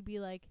her, she'd be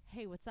like,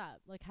 hey, what's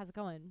up? Like, how's it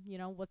going?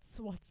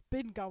 What's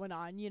been going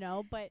on,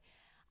 But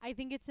I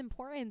think it's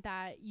important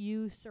that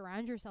you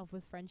surround yourself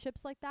with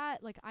friendships like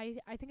that. Like, I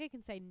think I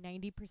can say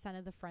 90%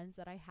 of the friends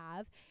that I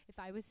have, if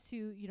I was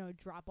to,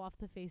 drop off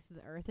the face of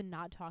the earth and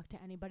not talk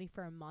to anybody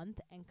for a month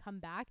and come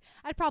back,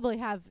 I'd probably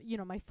have,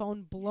 my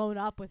phone blown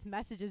up with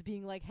messages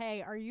being like,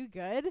 hey, are you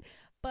good?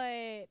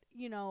 But,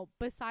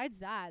 besides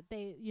that,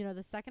 they,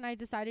 the second I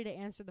decided to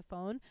answer the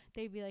phone,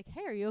 they'd be like,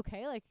 hey, are you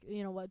okay? Like,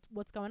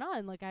 what's going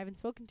on? Like, I haven't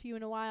spoken to you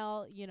in a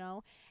while,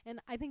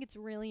 And I think it's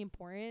really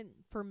important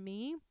for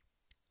me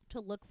to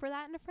look for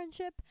that in a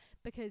friendship,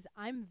 because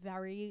I'm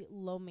very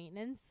low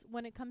maintenance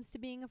when it comes to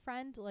being a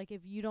friend. Like,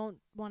 if you don't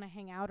want to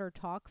hang out or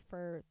talk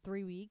for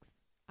 3 weeks,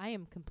 I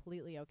am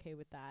completely okay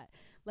with that.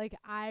 Like,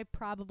 I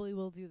probably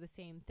will do the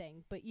same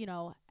thing. But,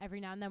 every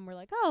now and then we're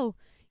like, oh,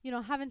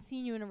 haven't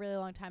seen you in a really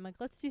long time. Like,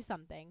 let's do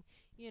something,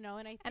 and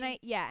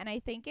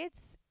I think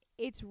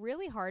it's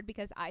really hard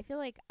because I feel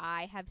like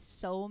I have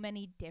so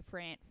many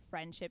different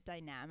friendship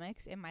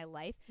dynamics in my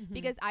life,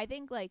 because I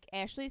think like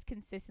Ashley's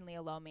consistently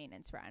a low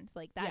maintenance friend.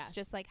 Like, that's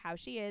just like how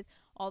she is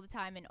all the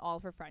time in all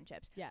of her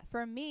friendships. Yes.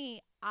 For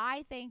me,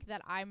 I think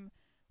that I'm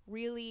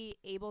really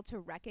able to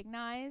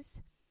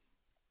recognize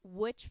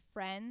which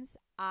friends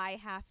I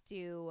have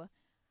to,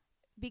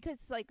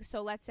 because like,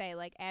 so let's say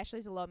like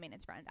Ashley's a low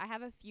maintenance friend. I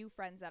have a few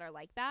friends that are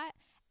like that,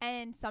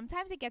 and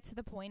sometimes it gets to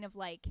the point of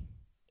like,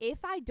 if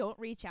I don't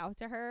reach out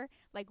to her,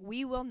 like,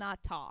 we will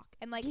not talk.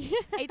 And like,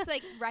 it's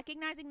like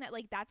recognizing that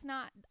like that's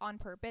not on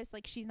purpose.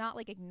 Like, she's not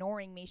like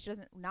ignoring me. She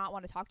doesn't not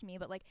want to talk to me,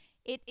 but like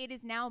it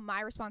is now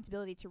my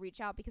responsibility to reach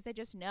out, because I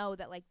just know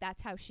that like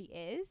that's how she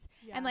is.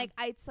 Yeah. And like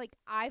it's like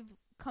I've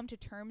come to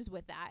terms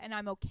with that, and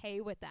I'm okay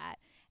with that,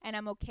 and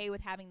I'm okay with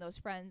having those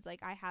friends.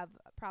 Like, I have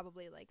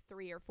probably like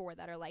 3 or 4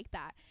 that are like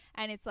that,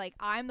 and it's like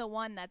I'm the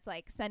one that's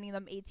like sending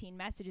them 18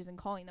 messages and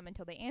calling them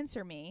until they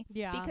answer me,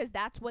 because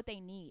that's what they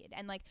need.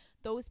 And like,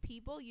 those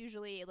people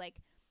usually like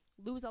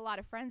lose a lot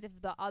of friends if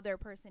the other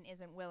person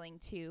isn't willing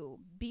to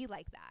be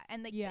like that.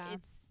 And like,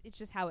 it's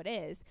just how it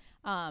is.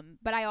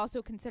 But I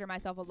also consider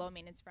myself a low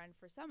maintenance friend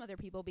for some other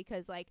people,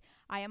 because like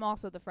I am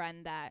also the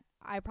friend that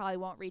I probably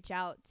won't reach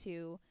out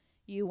to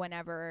you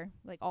whenever,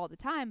 like all the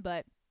time,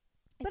 but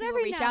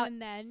every now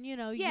and then,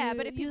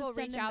 but if people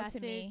reach out to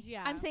me,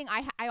 I'm saying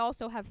I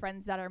also have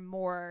friends that are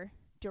more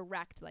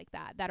direct like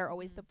that are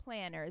always the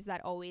planners,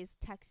 that always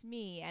text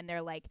me, and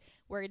they're like,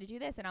 we're gonna do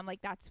this, and I'm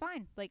like, that's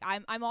fine. Like,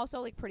 I'm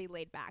also like pretty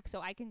laid back, so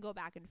I can go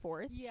back and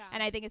forth.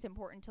 And I think it's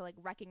important to like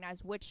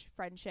recognize which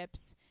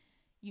friendships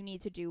you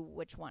need to do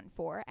which one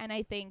for. And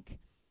I think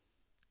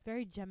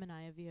Very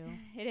Gemini of you.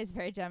 it is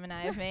very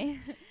Gemini of me.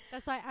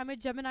 That's why I'm a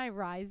Gemini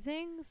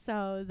rising,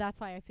 so that's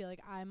why I feel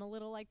like I'm a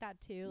little like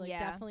that too. Like, Yeah.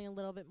 definitely a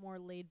little bit more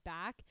laid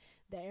back.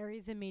 The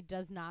Aries in me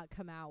does not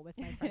come out with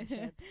my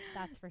friendships.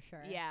 That's for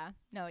sure. Yeah.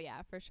 No,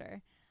 yeah, for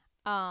sure.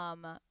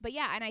 But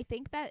yeah, and I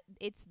think that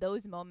it's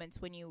those moments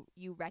when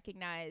you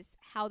recognize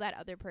how that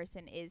other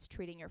person is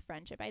treating your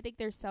friendship. I think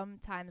there's some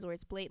times where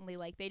it's blatantly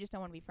like they just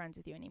don't want to be friends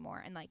with you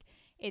anymore, and like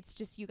it's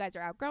just you guys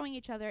are outgrowing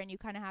each other and you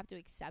kind of have to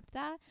accept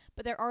that.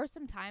 But there are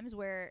some times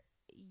where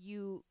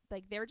you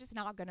like they're just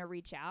not going to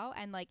reach out,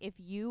 and like if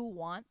you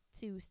want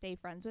to stay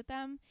friends with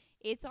them,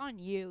 it's on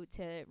you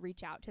to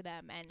reach out to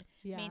them and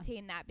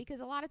maintain that, because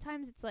a lot of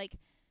times it's like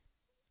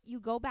you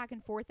go back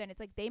and forth and it's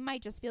like they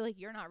might just feel like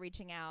you're not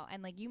reaching out,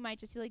 and like you might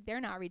just feel like they're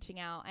not reaching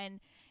out, and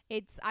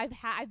it's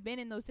I've been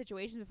in those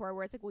situations before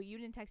where it's like, well, you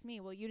didn't text me,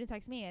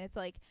 and it's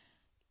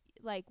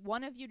like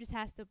one of you just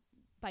has to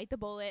bite the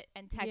bullet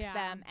and text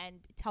them and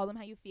tell them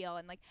how you feel.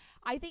 And like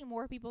I think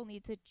more people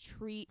need to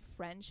treat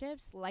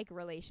friendships like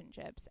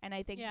relationships, and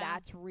I think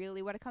that's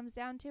really what it comes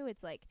down to.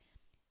 It's like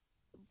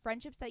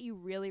friendships that you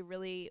really,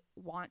 really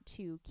want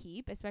to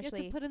keep,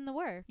 especially you have to put in the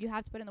work. You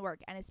have to put in the work,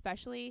 and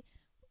especially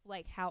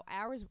like how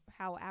ours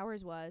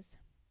was,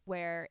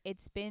 where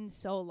it's been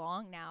so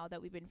long now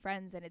that we've been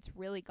friends, and it's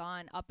really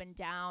gone up and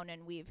down,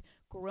 and we've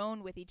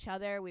grown with each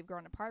other, we've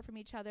grown apart from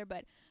each other,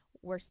 but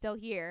we're still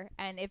here,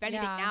 and if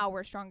anything now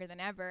we're stronger than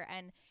ever.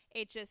 And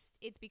it's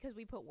because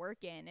we put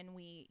work in, and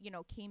we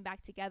came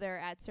back together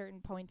at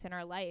certain points in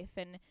our life,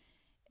 and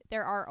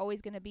there are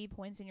always going to be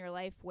points in your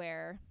life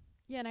where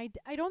and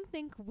I don't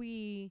think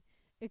we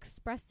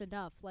expressed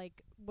enough,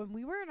 like when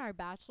we were in our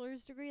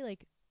bachelor's degree,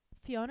 like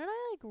Fiona and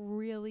I like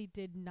really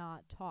did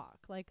not talk.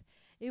 Like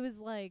it was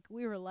like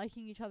we were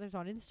liking each other's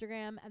on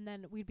Instagram, and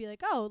then we'd be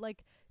like, oh,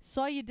 like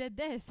saw you did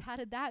this, how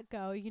did that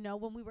go?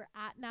 When we were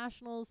at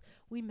nationals,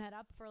 we met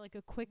up for like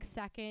a quick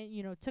second,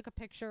 took a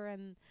picture,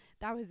 and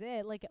that was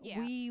it. Like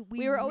we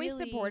were always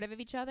supportive of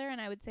each other,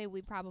 and I would say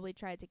we probably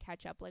tried to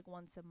catch up like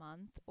once a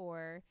month,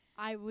 or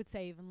I would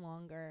say even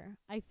longer.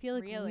 I feel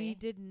like we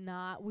did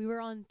not. We were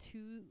on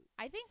two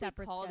I think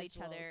separate we called schedules.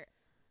 each other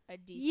a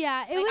decent.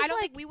 Yeah, it like, was I don't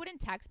think we wouldn't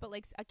text, but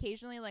like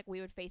occasionally, like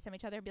we would FaceTime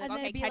each other and be like, and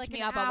okay, be catch like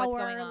me an up on what's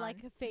hour, going on.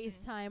 like a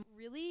FaceTime.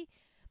 Really,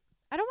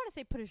 I don't want to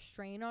say put a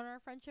strain on our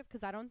friendship,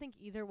 because I don't think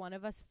either one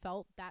of us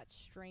felt that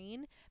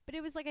strain. But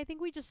it was like I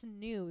think we just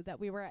knew that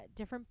we were at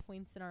different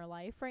points in our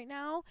life right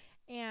now,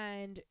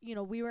 and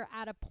we were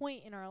at a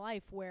point in our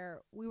life where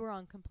we were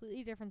on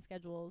completely different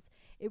schedules.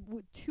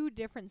 Two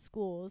different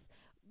schools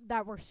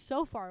that were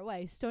so far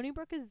away. Stony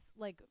Brook is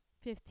like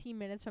 15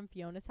 minutes from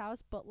Fiona's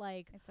house, but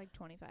like it's like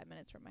 25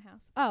 minutes from my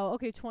house. Oh,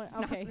 okay, it's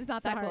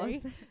not that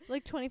close.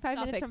 Like 25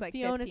 minutes from like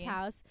Fiona's 15.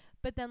 house,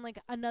 but then like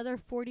another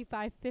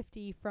 45,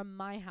 50 from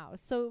my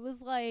house. So it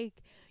was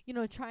like,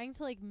 trying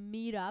to like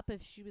meet up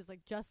if she was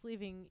like just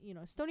leaving,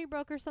 Stony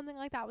Brook or something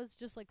like that was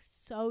just like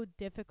so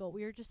difficult.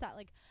 We were just at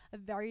like a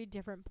very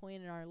different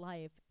point in our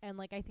life, and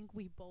like I think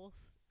we both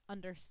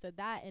understood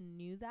that and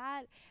knew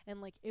that, and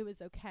like it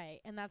was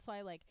okay. And that's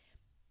why like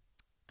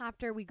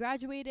after we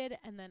graduated,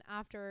 and then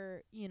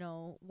after,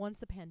 once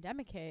the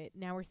pandemic hit,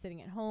 now we're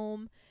sitting at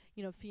home,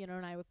 Fiona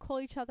and I would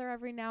call each other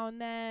every now and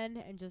then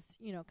and just,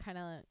 kind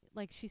of,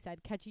 like she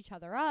said, catch each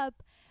other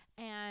up.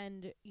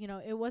 And,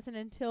 it wasn't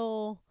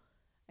until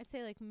I'd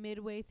say like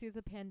midway through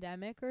the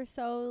pandemic or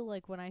so,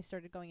 like when I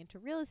started going into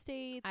real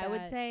estate. I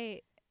would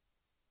say,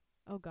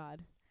 oh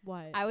God,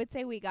 what? I would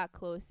say we got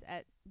close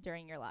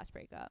during your last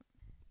breakup.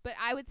 But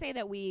I would say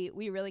that we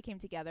really came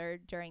together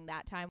during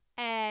that time.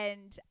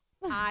 And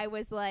I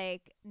was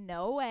like,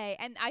 no way.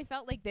 And I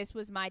felt like this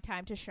was my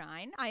time to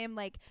shine. I am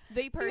like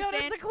the person.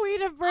 Fiona's the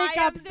queen of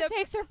breakups. It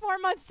takes her 4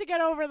 months to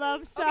get over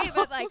them. So. Okay,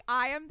 but like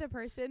I am the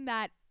person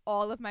that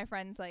all of my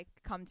friends like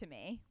come to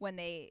me when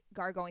they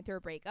are going through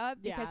a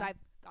breakup, because I've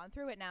gone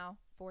through it now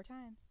 3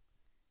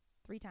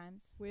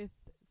 times. With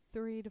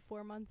 3 to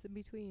 4 months in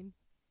between.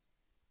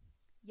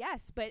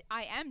 Yes, but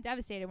I am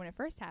devastated when it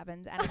first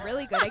happens, and I'm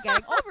really good at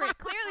getting over it,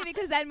 clearly,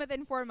 because then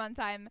within 4 months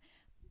I'm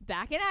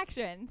back in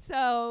action.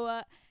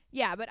 So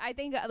yeah, but I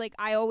think like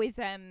I always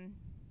am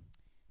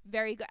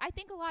very good. I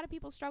think a lot of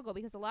people struggle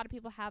because a lot of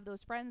people have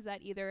those friends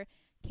that either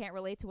can't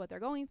relate to what they're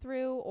going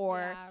through,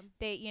 or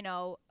they,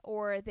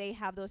 or they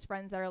have those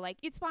friends that are like,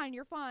 it's fine,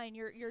 you're fine,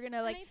 you're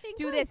gonna like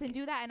do like this and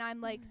do that, and I'm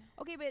like,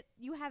 okay, but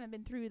you haven't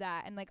been through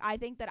that. And like I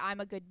think that I'm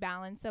a good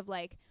balance of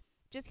like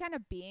just kind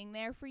of being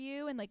there for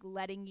you and like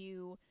letting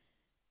you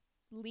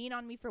lean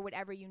on me for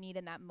whatever you need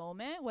in that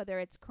moment, whether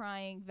it's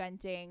crying,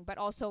 venting, but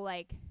also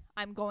like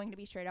I'm going to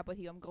be straight up with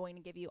you. I'm going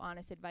to give you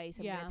honest advice.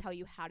 I'm going to tell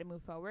you how to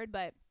move forward,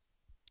 but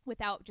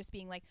without just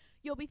being like,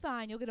 you'll be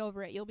fine, you'll get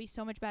over it, you'll be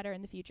so much better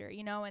in the future,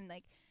 and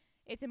like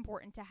it's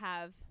important to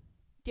have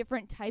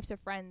different types of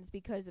friends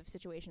because of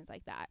situations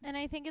like that. And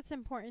I think it's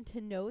important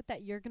to note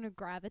that you're going to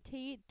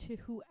gravitate to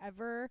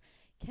whoever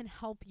can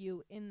help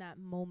you in that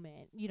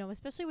moment, you know,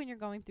 especially when you're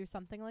going through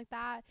something like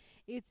that.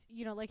 It's,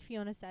 you know, like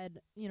Fiona said,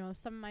 you know,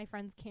 some of my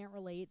friends can't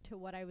relate to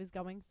what I was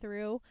going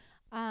through.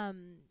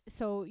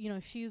 So, you know,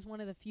 she's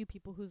one of the few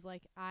people who's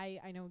like, I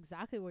know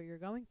exactly what you're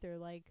going through.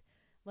 Like,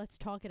 let's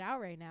talk it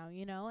out right now,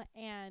 you know?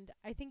 And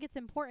I think it's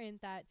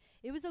important that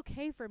it was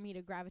okay for me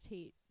to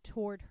gravitate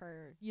toward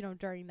her, you know,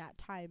 during that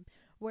time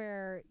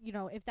where, you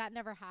know, if that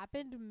never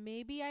happened,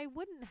 maybe I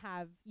wouldn't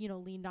have, you know,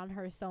 leaned on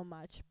her so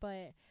much.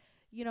 But,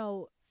 you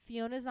know,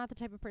 Fiona's not the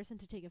type of person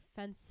to take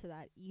offense to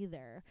that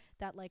either.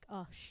 That like,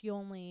 oh, she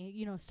only,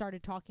 you know,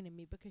 started talking to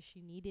me because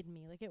she needed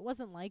me. Like, it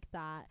wasn't like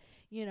that,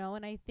 you know?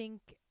 And I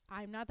think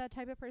I'm not that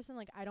type of person.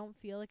 Like, I don't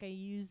feel like I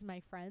use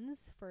my friends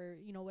for,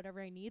 you know,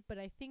 whatever I need. But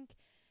I think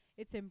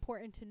it's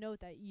important to note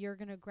that you're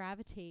going to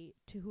gravitate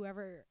to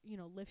whoever, you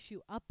know, lifts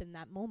you up in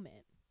that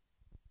moment.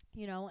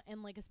 You know,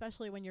 and like,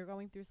 especially when you're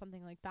going through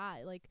something like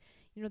that, like,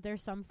 you know,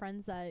 there's some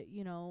friends that,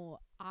 you know,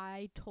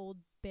 I told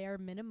bare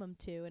minimum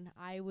to, and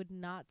I would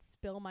not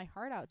spill my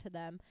heart out to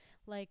them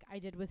like I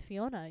did with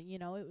Fiona. You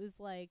know, it was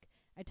like,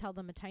 I tell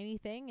them a tiny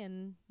thing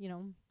and, you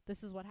know,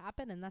 this is what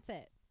happened and that's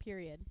it,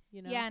 period,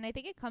 you know? Yeah, and I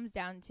think it comes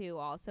down to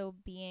also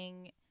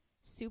being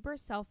super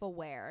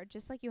self-aware,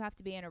 just like you have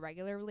to be in a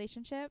regular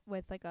relationship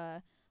with like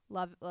a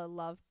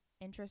love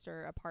interest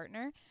or a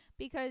partner,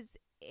 because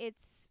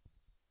it's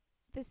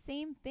the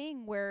same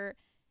thing where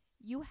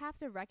you have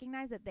to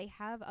recognize that they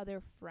have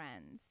other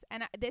friends.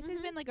 And this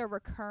has been like a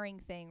recurring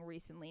thing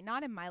recently,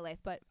 not in my life,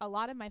 but a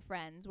lot of my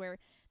friends, where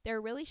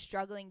they're really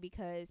struggling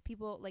because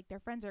people, like, their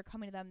friends are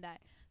coming to them that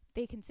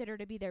they consider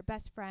to be their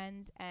best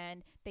friends,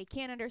 and they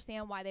can't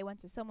understand why they went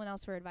to someone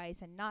else for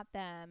advice and not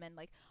them, and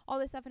like all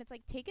this stuff. And it's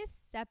like, take a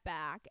step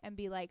back and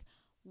be like,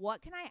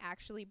 what can I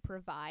actually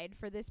provide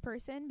for this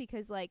person?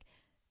 Because like,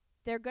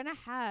 they're gonna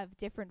have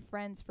different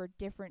friends for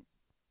different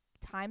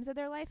times of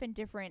their life and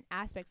different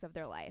aspects of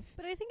their life.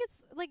 But I think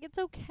it's like, it's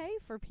okay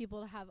for people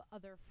to have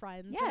other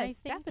friends.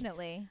 Yes,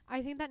 definitely.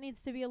 I think that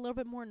needs to be a little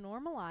bit more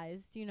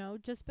normalized, you know,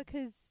 just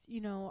because, you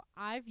know,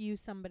 I view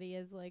somebody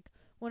as like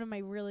one of my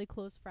really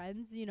close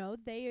friends, you know,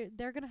 they're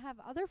going to have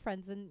other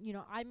friends, and, you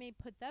know, I may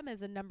put them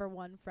as a number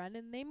one friend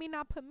and they may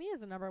not put me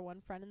as a number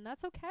one friend, and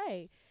that's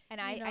okay.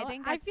 And I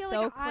think that's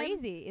so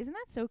crazy. Isn't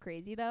that so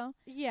crazy though?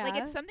 Yeah. Like,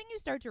 it's something you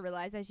start to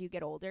realize as you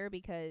get older,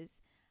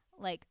 because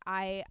like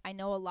I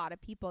know a lot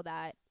of people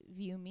that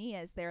view me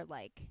as their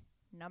like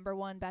number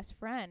one best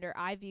friend, or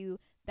I view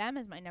them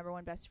as my number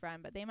one best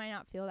friend, but they might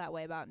not feel that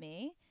way about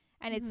me.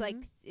 And it's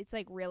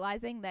like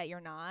realizing that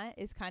you're not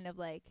is kind of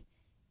like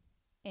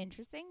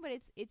interesting, but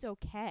it's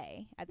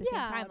okay at the same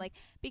time. Like,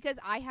 because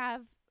I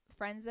have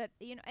friends that,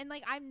 you know, and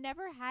like, I've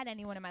never had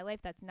anyone in my life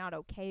that's not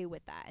okay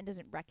with that and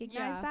doesn't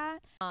recognize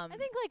that. I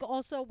think like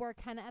also we're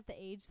kind of at the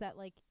age that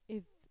like,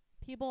 if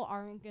people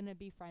aren't going to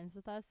be friends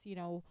with us, you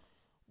know,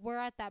 we're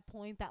at that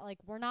point that like,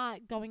 we're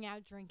not going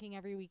out drinking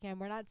every weekend.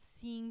 We're not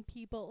seeing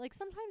people. Like,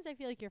 sometimes I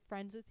feel like you're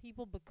friends with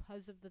people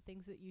because of the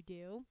things that you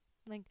do.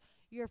 Like,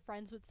 you're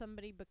friends with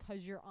somebody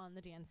because you're on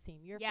the dance team.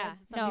 You're friends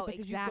with somebody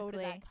because you go to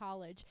that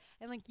college.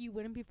 And like, you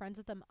wouldn't be friends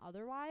with them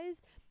otherwise.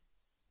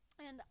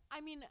 And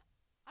I mean,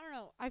 I don't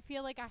know. I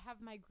feel like I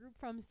have my group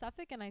from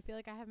Suffolk, and I feel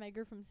like I have my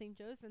group from St.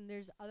 Joe's, and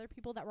there's other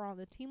people that were on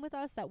the team with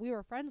us that we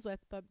were friends with,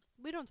 but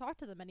we don't talk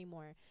to them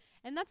anymore.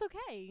 And that's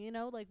okay, you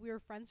know, like, we were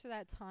friends for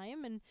that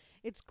time, and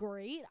it's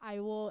great.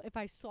 If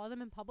I saw them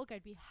in public,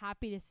 I'd be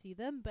happy to see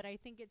them, but I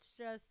think it's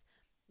just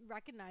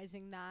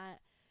recognizing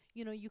that,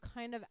 you know, you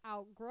kind of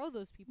outgrow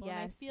those people. Yes.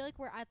 And I feel like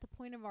we're at the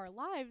point of our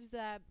lives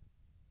that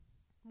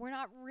we're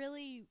not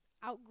really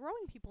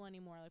outgrowing people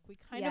anymore. Like, we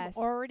kind of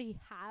already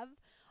have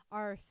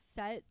our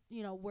set,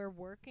 you know, we're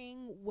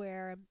working,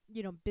 we're,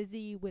 you know,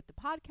 busy with the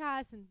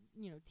podcast and,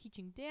 you know,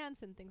 teaching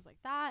dance and things like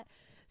that.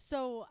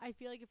 So I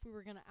feel like if we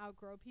were going to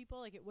outgrow people,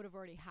 like, it would have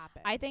already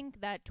happened. I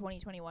think that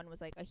 2021 was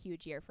like a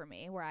huge year for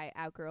me, where I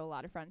outgrew a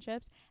lot of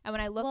friendships. And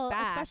when I look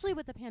back, especially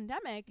with the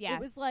pandemic, it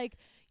was like,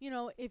 you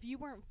know, if you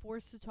weren't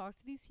forced to talk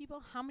to these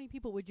people, how many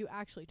people would you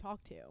actually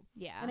talk to?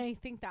 Yeah. And I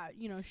think that,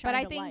 you know, shined a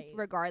light. But I think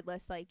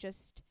regardless, like,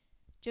 just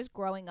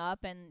growing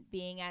up and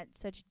being at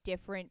such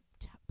different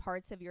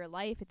parts of your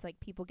life, it's like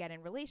people get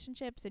in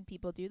relationships and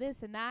people do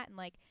this and that, and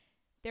like,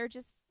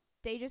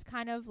 they just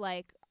kind of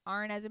like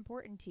aren't as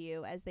important to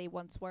you as they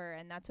once were,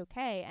 and that's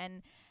okay.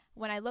 And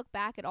when I look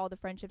back at all the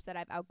friendships that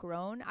I've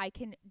outgrown, I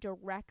can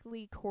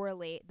directly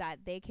correlate that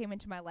they came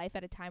into my life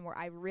at a time where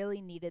I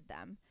really needed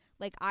them.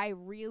 Like, I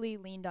really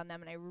leaned on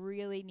them, and I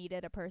really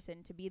needed a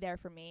person to be there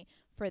for me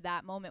for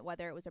that moment,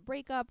 whether it was a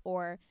breakup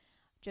or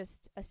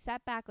just a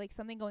setback, like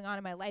something going on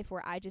in my life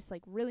where I just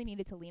like really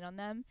needed to lean on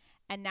them.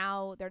 And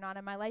now they're not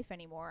in my life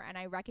anymore, and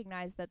I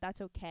recognize that that's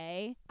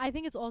okay. I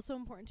think it's also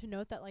important to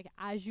note that, like,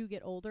 as you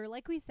get older,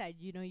 like we said,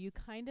 you know, you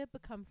kind of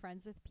become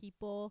friends with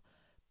people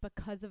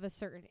because of a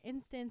certain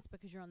instance,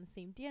 because you're on the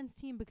same dance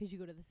team, because you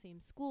go to the same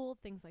school,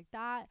 things like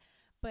that.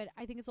 But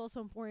I think it's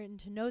also important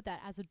to note that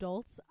as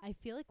adults, I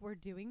feel like we're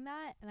doing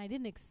that, and I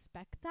didn't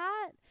expect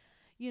that.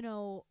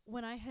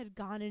 when I had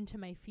gone into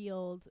my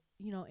field,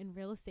 in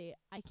real estate,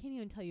 I can't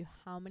even tell you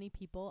how many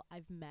people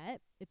I've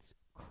met. It's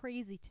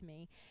crazy to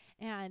me.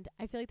 And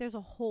I feel like there's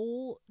a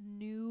whole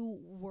new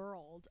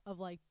world of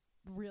like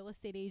real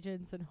estate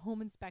agents and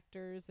home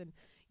inspectors and,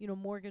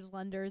 mortgage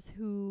lenders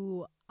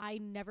who I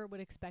never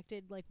would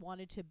expected like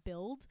wanted to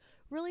build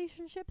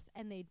relationships,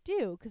 and they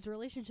do, because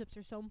relationships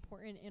are so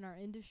important in our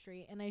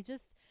industry. And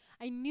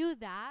I knew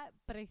that,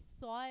 but I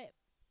thought,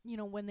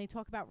 when they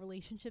talk about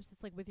relationships,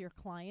 it's like with your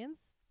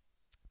clients.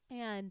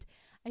 And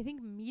I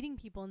think meeting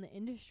people in the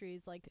industry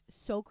is like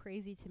so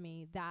crazy to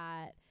me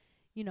that,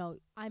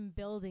 I'm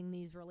building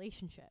these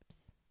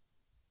relationships.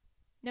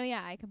 No,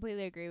 yeah, I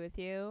completely agree with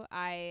you.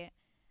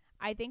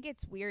 I think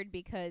it's weird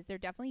because they're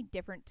definitely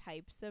different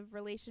types of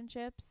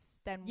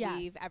relationships than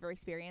we've ever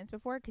experienced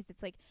before, because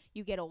it's like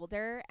you get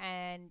older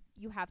and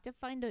you have to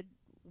find a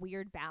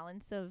weird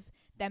balance of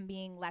them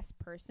being less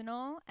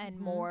personal and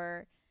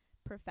more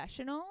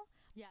professional.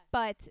 Yes.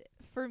 But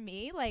for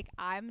me, like,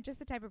 I'm just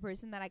the type of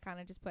person that I kind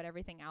of just put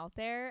everything out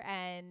there,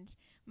 and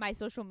my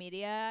social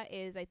media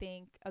is, I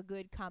think, a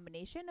good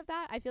combination of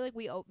that. I feel like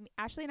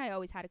Ashley and I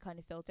always had to kind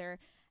of filter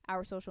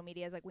our social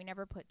medias. Like, we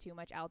never put too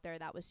much out there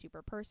that was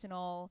super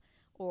personal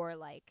or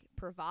like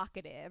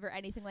provocative or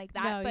anything like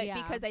that.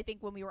 Because I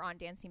think when we were on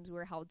dance teams, we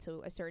were held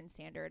to a certain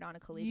standard on a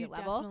collegiate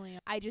level. Definitely.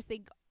 I just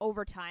think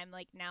over time,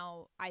 like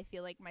now I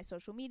feel like my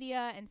social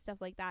media and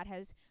stuff like that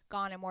has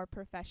gone a more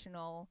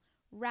professional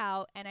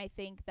route, and I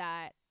think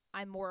that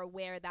I'm more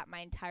aware that my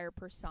entire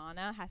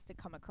persona has to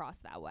come across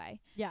that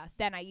way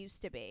than I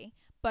used to be.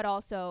 But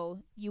also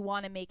you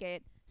want to make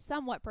it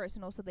somewhat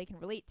personal so they can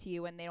relate to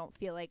you and they don't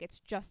feel like it's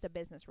just a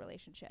business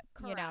relationship.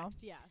 Correct.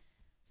 Yes.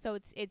 So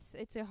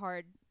it's a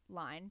hard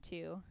line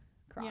to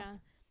cross. Yeah.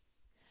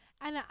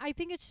 And I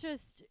think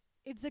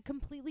it's a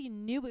completely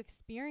new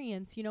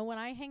experience. When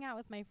I hang out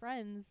with my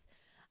friends,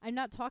 I'm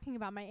not talking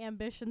about my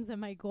ambitions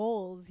and my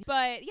goals.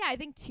 But yeah, I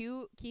think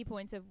 2 key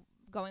points of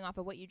going off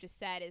of what you just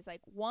said is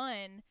like,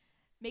 1,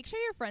 make sure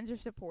your friends are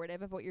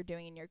supportive of what you're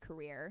doing in your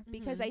career,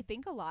 because I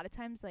think a lot of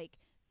times, like,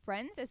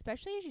 friends,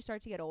 especially as you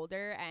start to get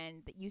older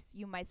and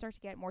you might start to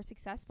get more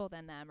successful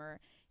than them,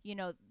 or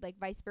like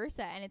vice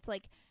versa, and it's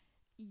like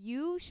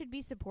you should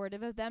be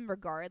supportive of them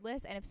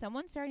regardless. And if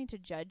someone's starting to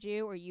judge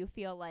you, or you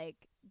feel like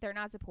they're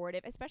not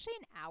supportive, especially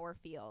in our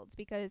fields,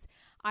 because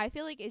I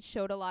feel like it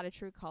showed a lot of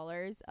true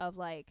colors of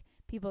like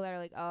people that are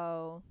like,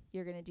 oh,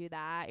 you're gonna do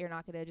that, you're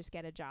not gonna just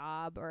get a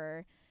job,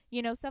 or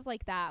stuff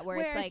like that,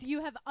 whereas it's like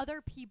you have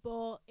other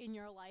people in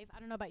your life. I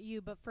don't know about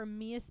you, but for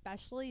me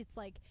especially, it's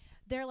like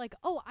they're like,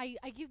 oh, I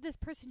give this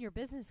person your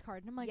business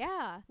card, and I'm like,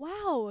 yeah,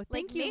 wow,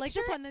 thank you. Like,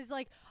 sure, this one is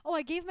like, oh,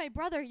 I gave my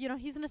brother,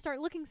 he's gonna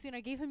start looking soon,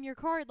 I gave him your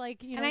card,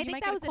 like, and I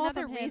think that was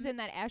another reason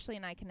that Ashley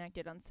and I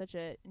connected on such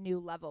a new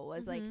level,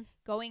 was like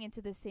going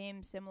into the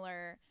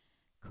similar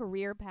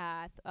career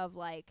path of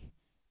like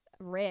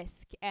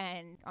risk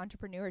and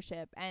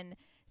entrepreneurship. And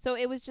so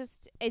it was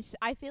just,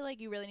 I feel like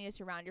you really need to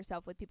surround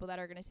yourself with people that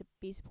are going to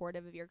be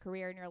supportive of your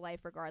career and your life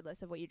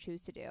regardless of what you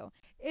choose to do.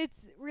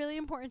 It's really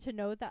important to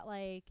note that,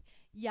 like,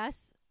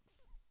 yes,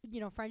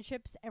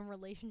 friendships and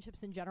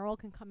relationships in general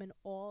can come in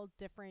all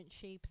different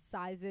shapes,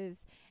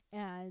 sizes,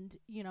 and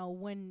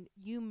when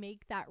you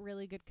make that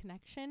really good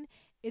connection,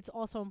 it's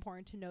also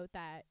important to note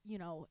that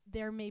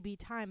there may be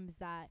times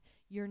that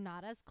you're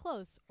not as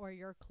close or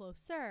you're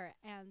closer,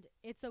 and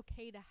it's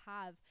okay to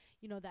have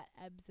that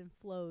ebbs and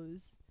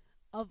flows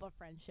of a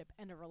friendship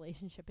and a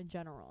relationship in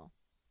general.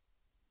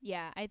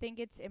 Yeah, I think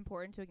it's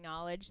important to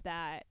acknowledge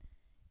that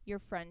your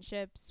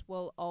friendships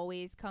will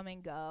always come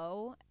and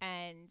go,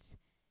 and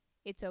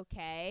it's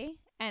okay.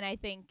 And I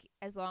think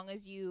as long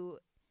as you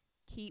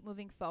keep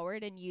moving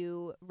forward and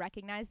you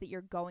recognize that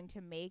you're going to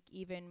make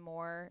even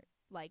more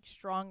like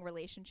strong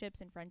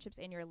relationships and friendships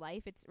in your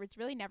life, it's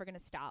really never going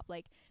to stop.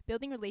 Like,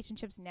 building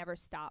relationships never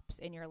stops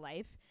in your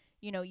life.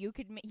 You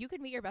could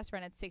meet your best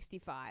friend at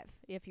 65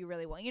 if you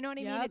really want. You know what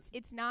I mean?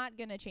 It's not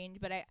going to change,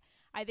 but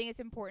I think it's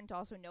important to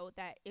also note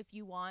that if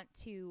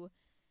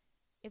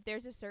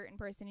there's a certain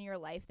person in your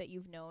life that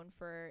you've known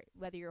for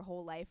whether your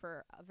whole life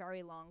or a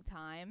very long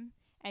time,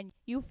 and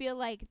you feel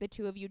like the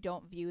two of you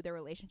don't view the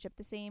relationship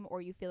the same,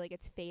 or you feel like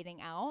it's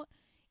fading out,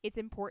 it's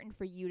important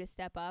for you to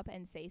step up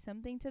and say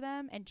something to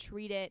them and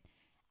treat it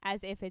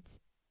as if it's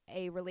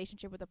a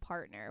relationship with a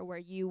partner, where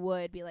you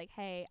would be like,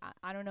 hey,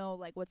 I don't know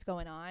like what's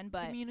going on,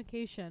 but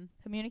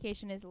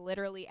communication is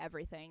literally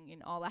everything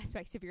in all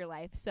aspects of your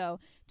life. So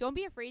don't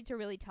be afraid to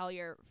really tell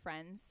your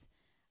friends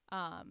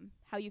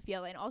how you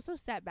feel, and also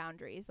set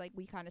boundaries like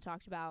we kind of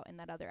talked about in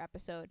that other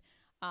episode.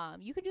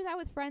 You can do that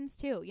with friends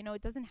too.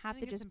 It doesn't have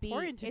to just be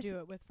important to do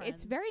it with friends.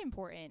 It's very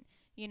important,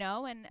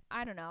 and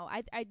I don't know,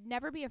 I'd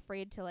never be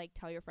afraid to like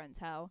tell your friends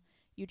how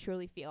you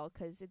truly feel,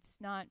 because it's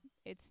not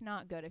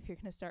good if you're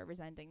going to start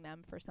resenting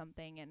them for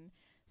something and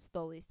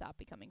slowly stop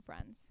becoming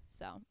friends.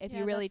 So if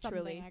you really that's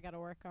truly, I got to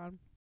work on.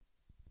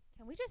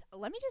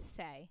 Let me just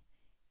say,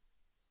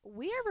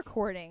 we are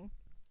recording.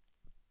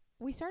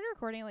 We started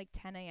recording at like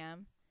 10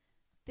 a.m.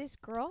 This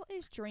girl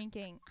is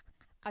drinking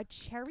a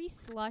cherry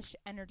slush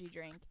energy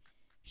drink.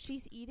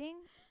 She's eating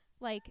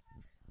like,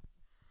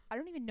 I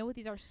don't even know what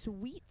these are.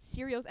 Sweet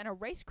cereals and a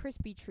Rice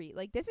Krispie treat.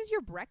 Like, this is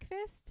your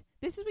breakfast?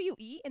 This is what you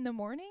eat in the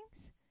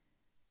mornings?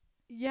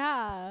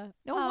 Yeah.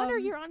 No wonder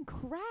you're on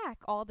crack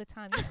all the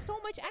time. You have so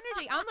much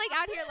energy. I'm like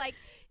out here like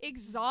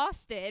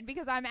exhausted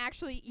because I'm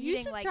actually eating.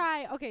 You should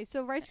try. Okay,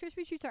 so Rice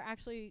Krispie treats are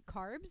actually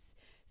carbs.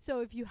 So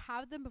if you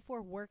have them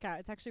before workout,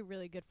 it's actually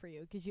really good for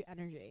you. It gives you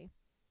energy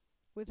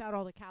without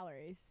all the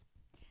calories.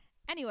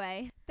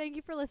 Anyway, thank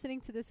you for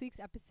listening to this week's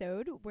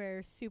episode.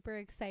 We're super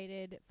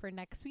excited for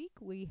next week.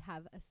 We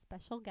have a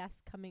special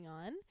guest coming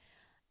on.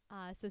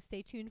 So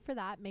stay tuned for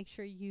that. Make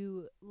sure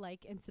you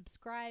like and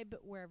subscribe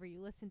wherever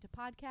you listen to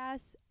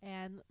podcasts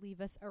and leave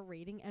us a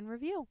rating and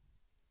review.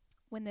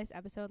 When this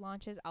episode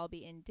launches, I'll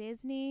be in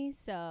Disney,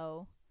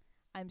 so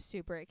I'm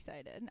super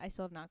excited. I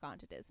still have not gone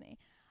to Disney.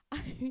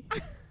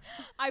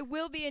 I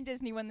will be in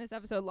Disney when this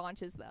episode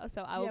launches, though,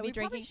 so I will be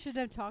drinking. We should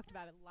have talked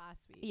about it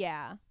last week.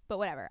 Yeah, but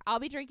whatever. I'll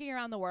be drinking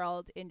around the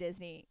world in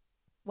Disney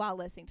while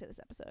listening to this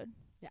episode.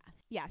 Yeah.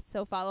 Yes,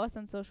 so follow us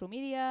on social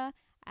media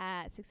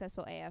at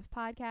Successful AF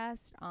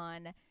Podcast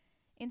on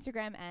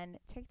Instagram and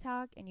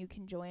TikTok, and you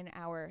can join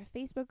our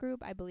Facebook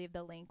group. I believe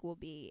the link will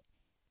be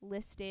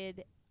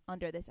listed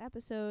under this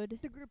episode.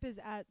 The group is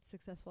at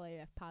Successful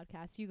AF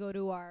Podcast. You go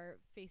to our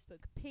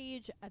Facebook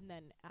page and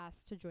then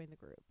ask to join the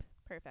group.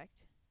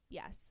 Perfect.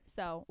 Yes.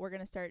 So we're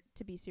going to start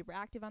to be super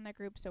active on that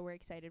group, so we're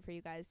excited for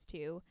you guys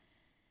to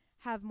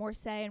have more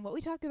say in what we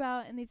talk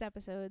about in these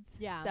episodes.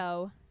 Yeah.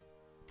 So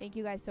thank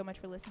you guys so much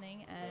for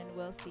listening, and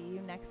we'll see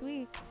you next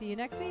week. See you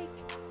next week.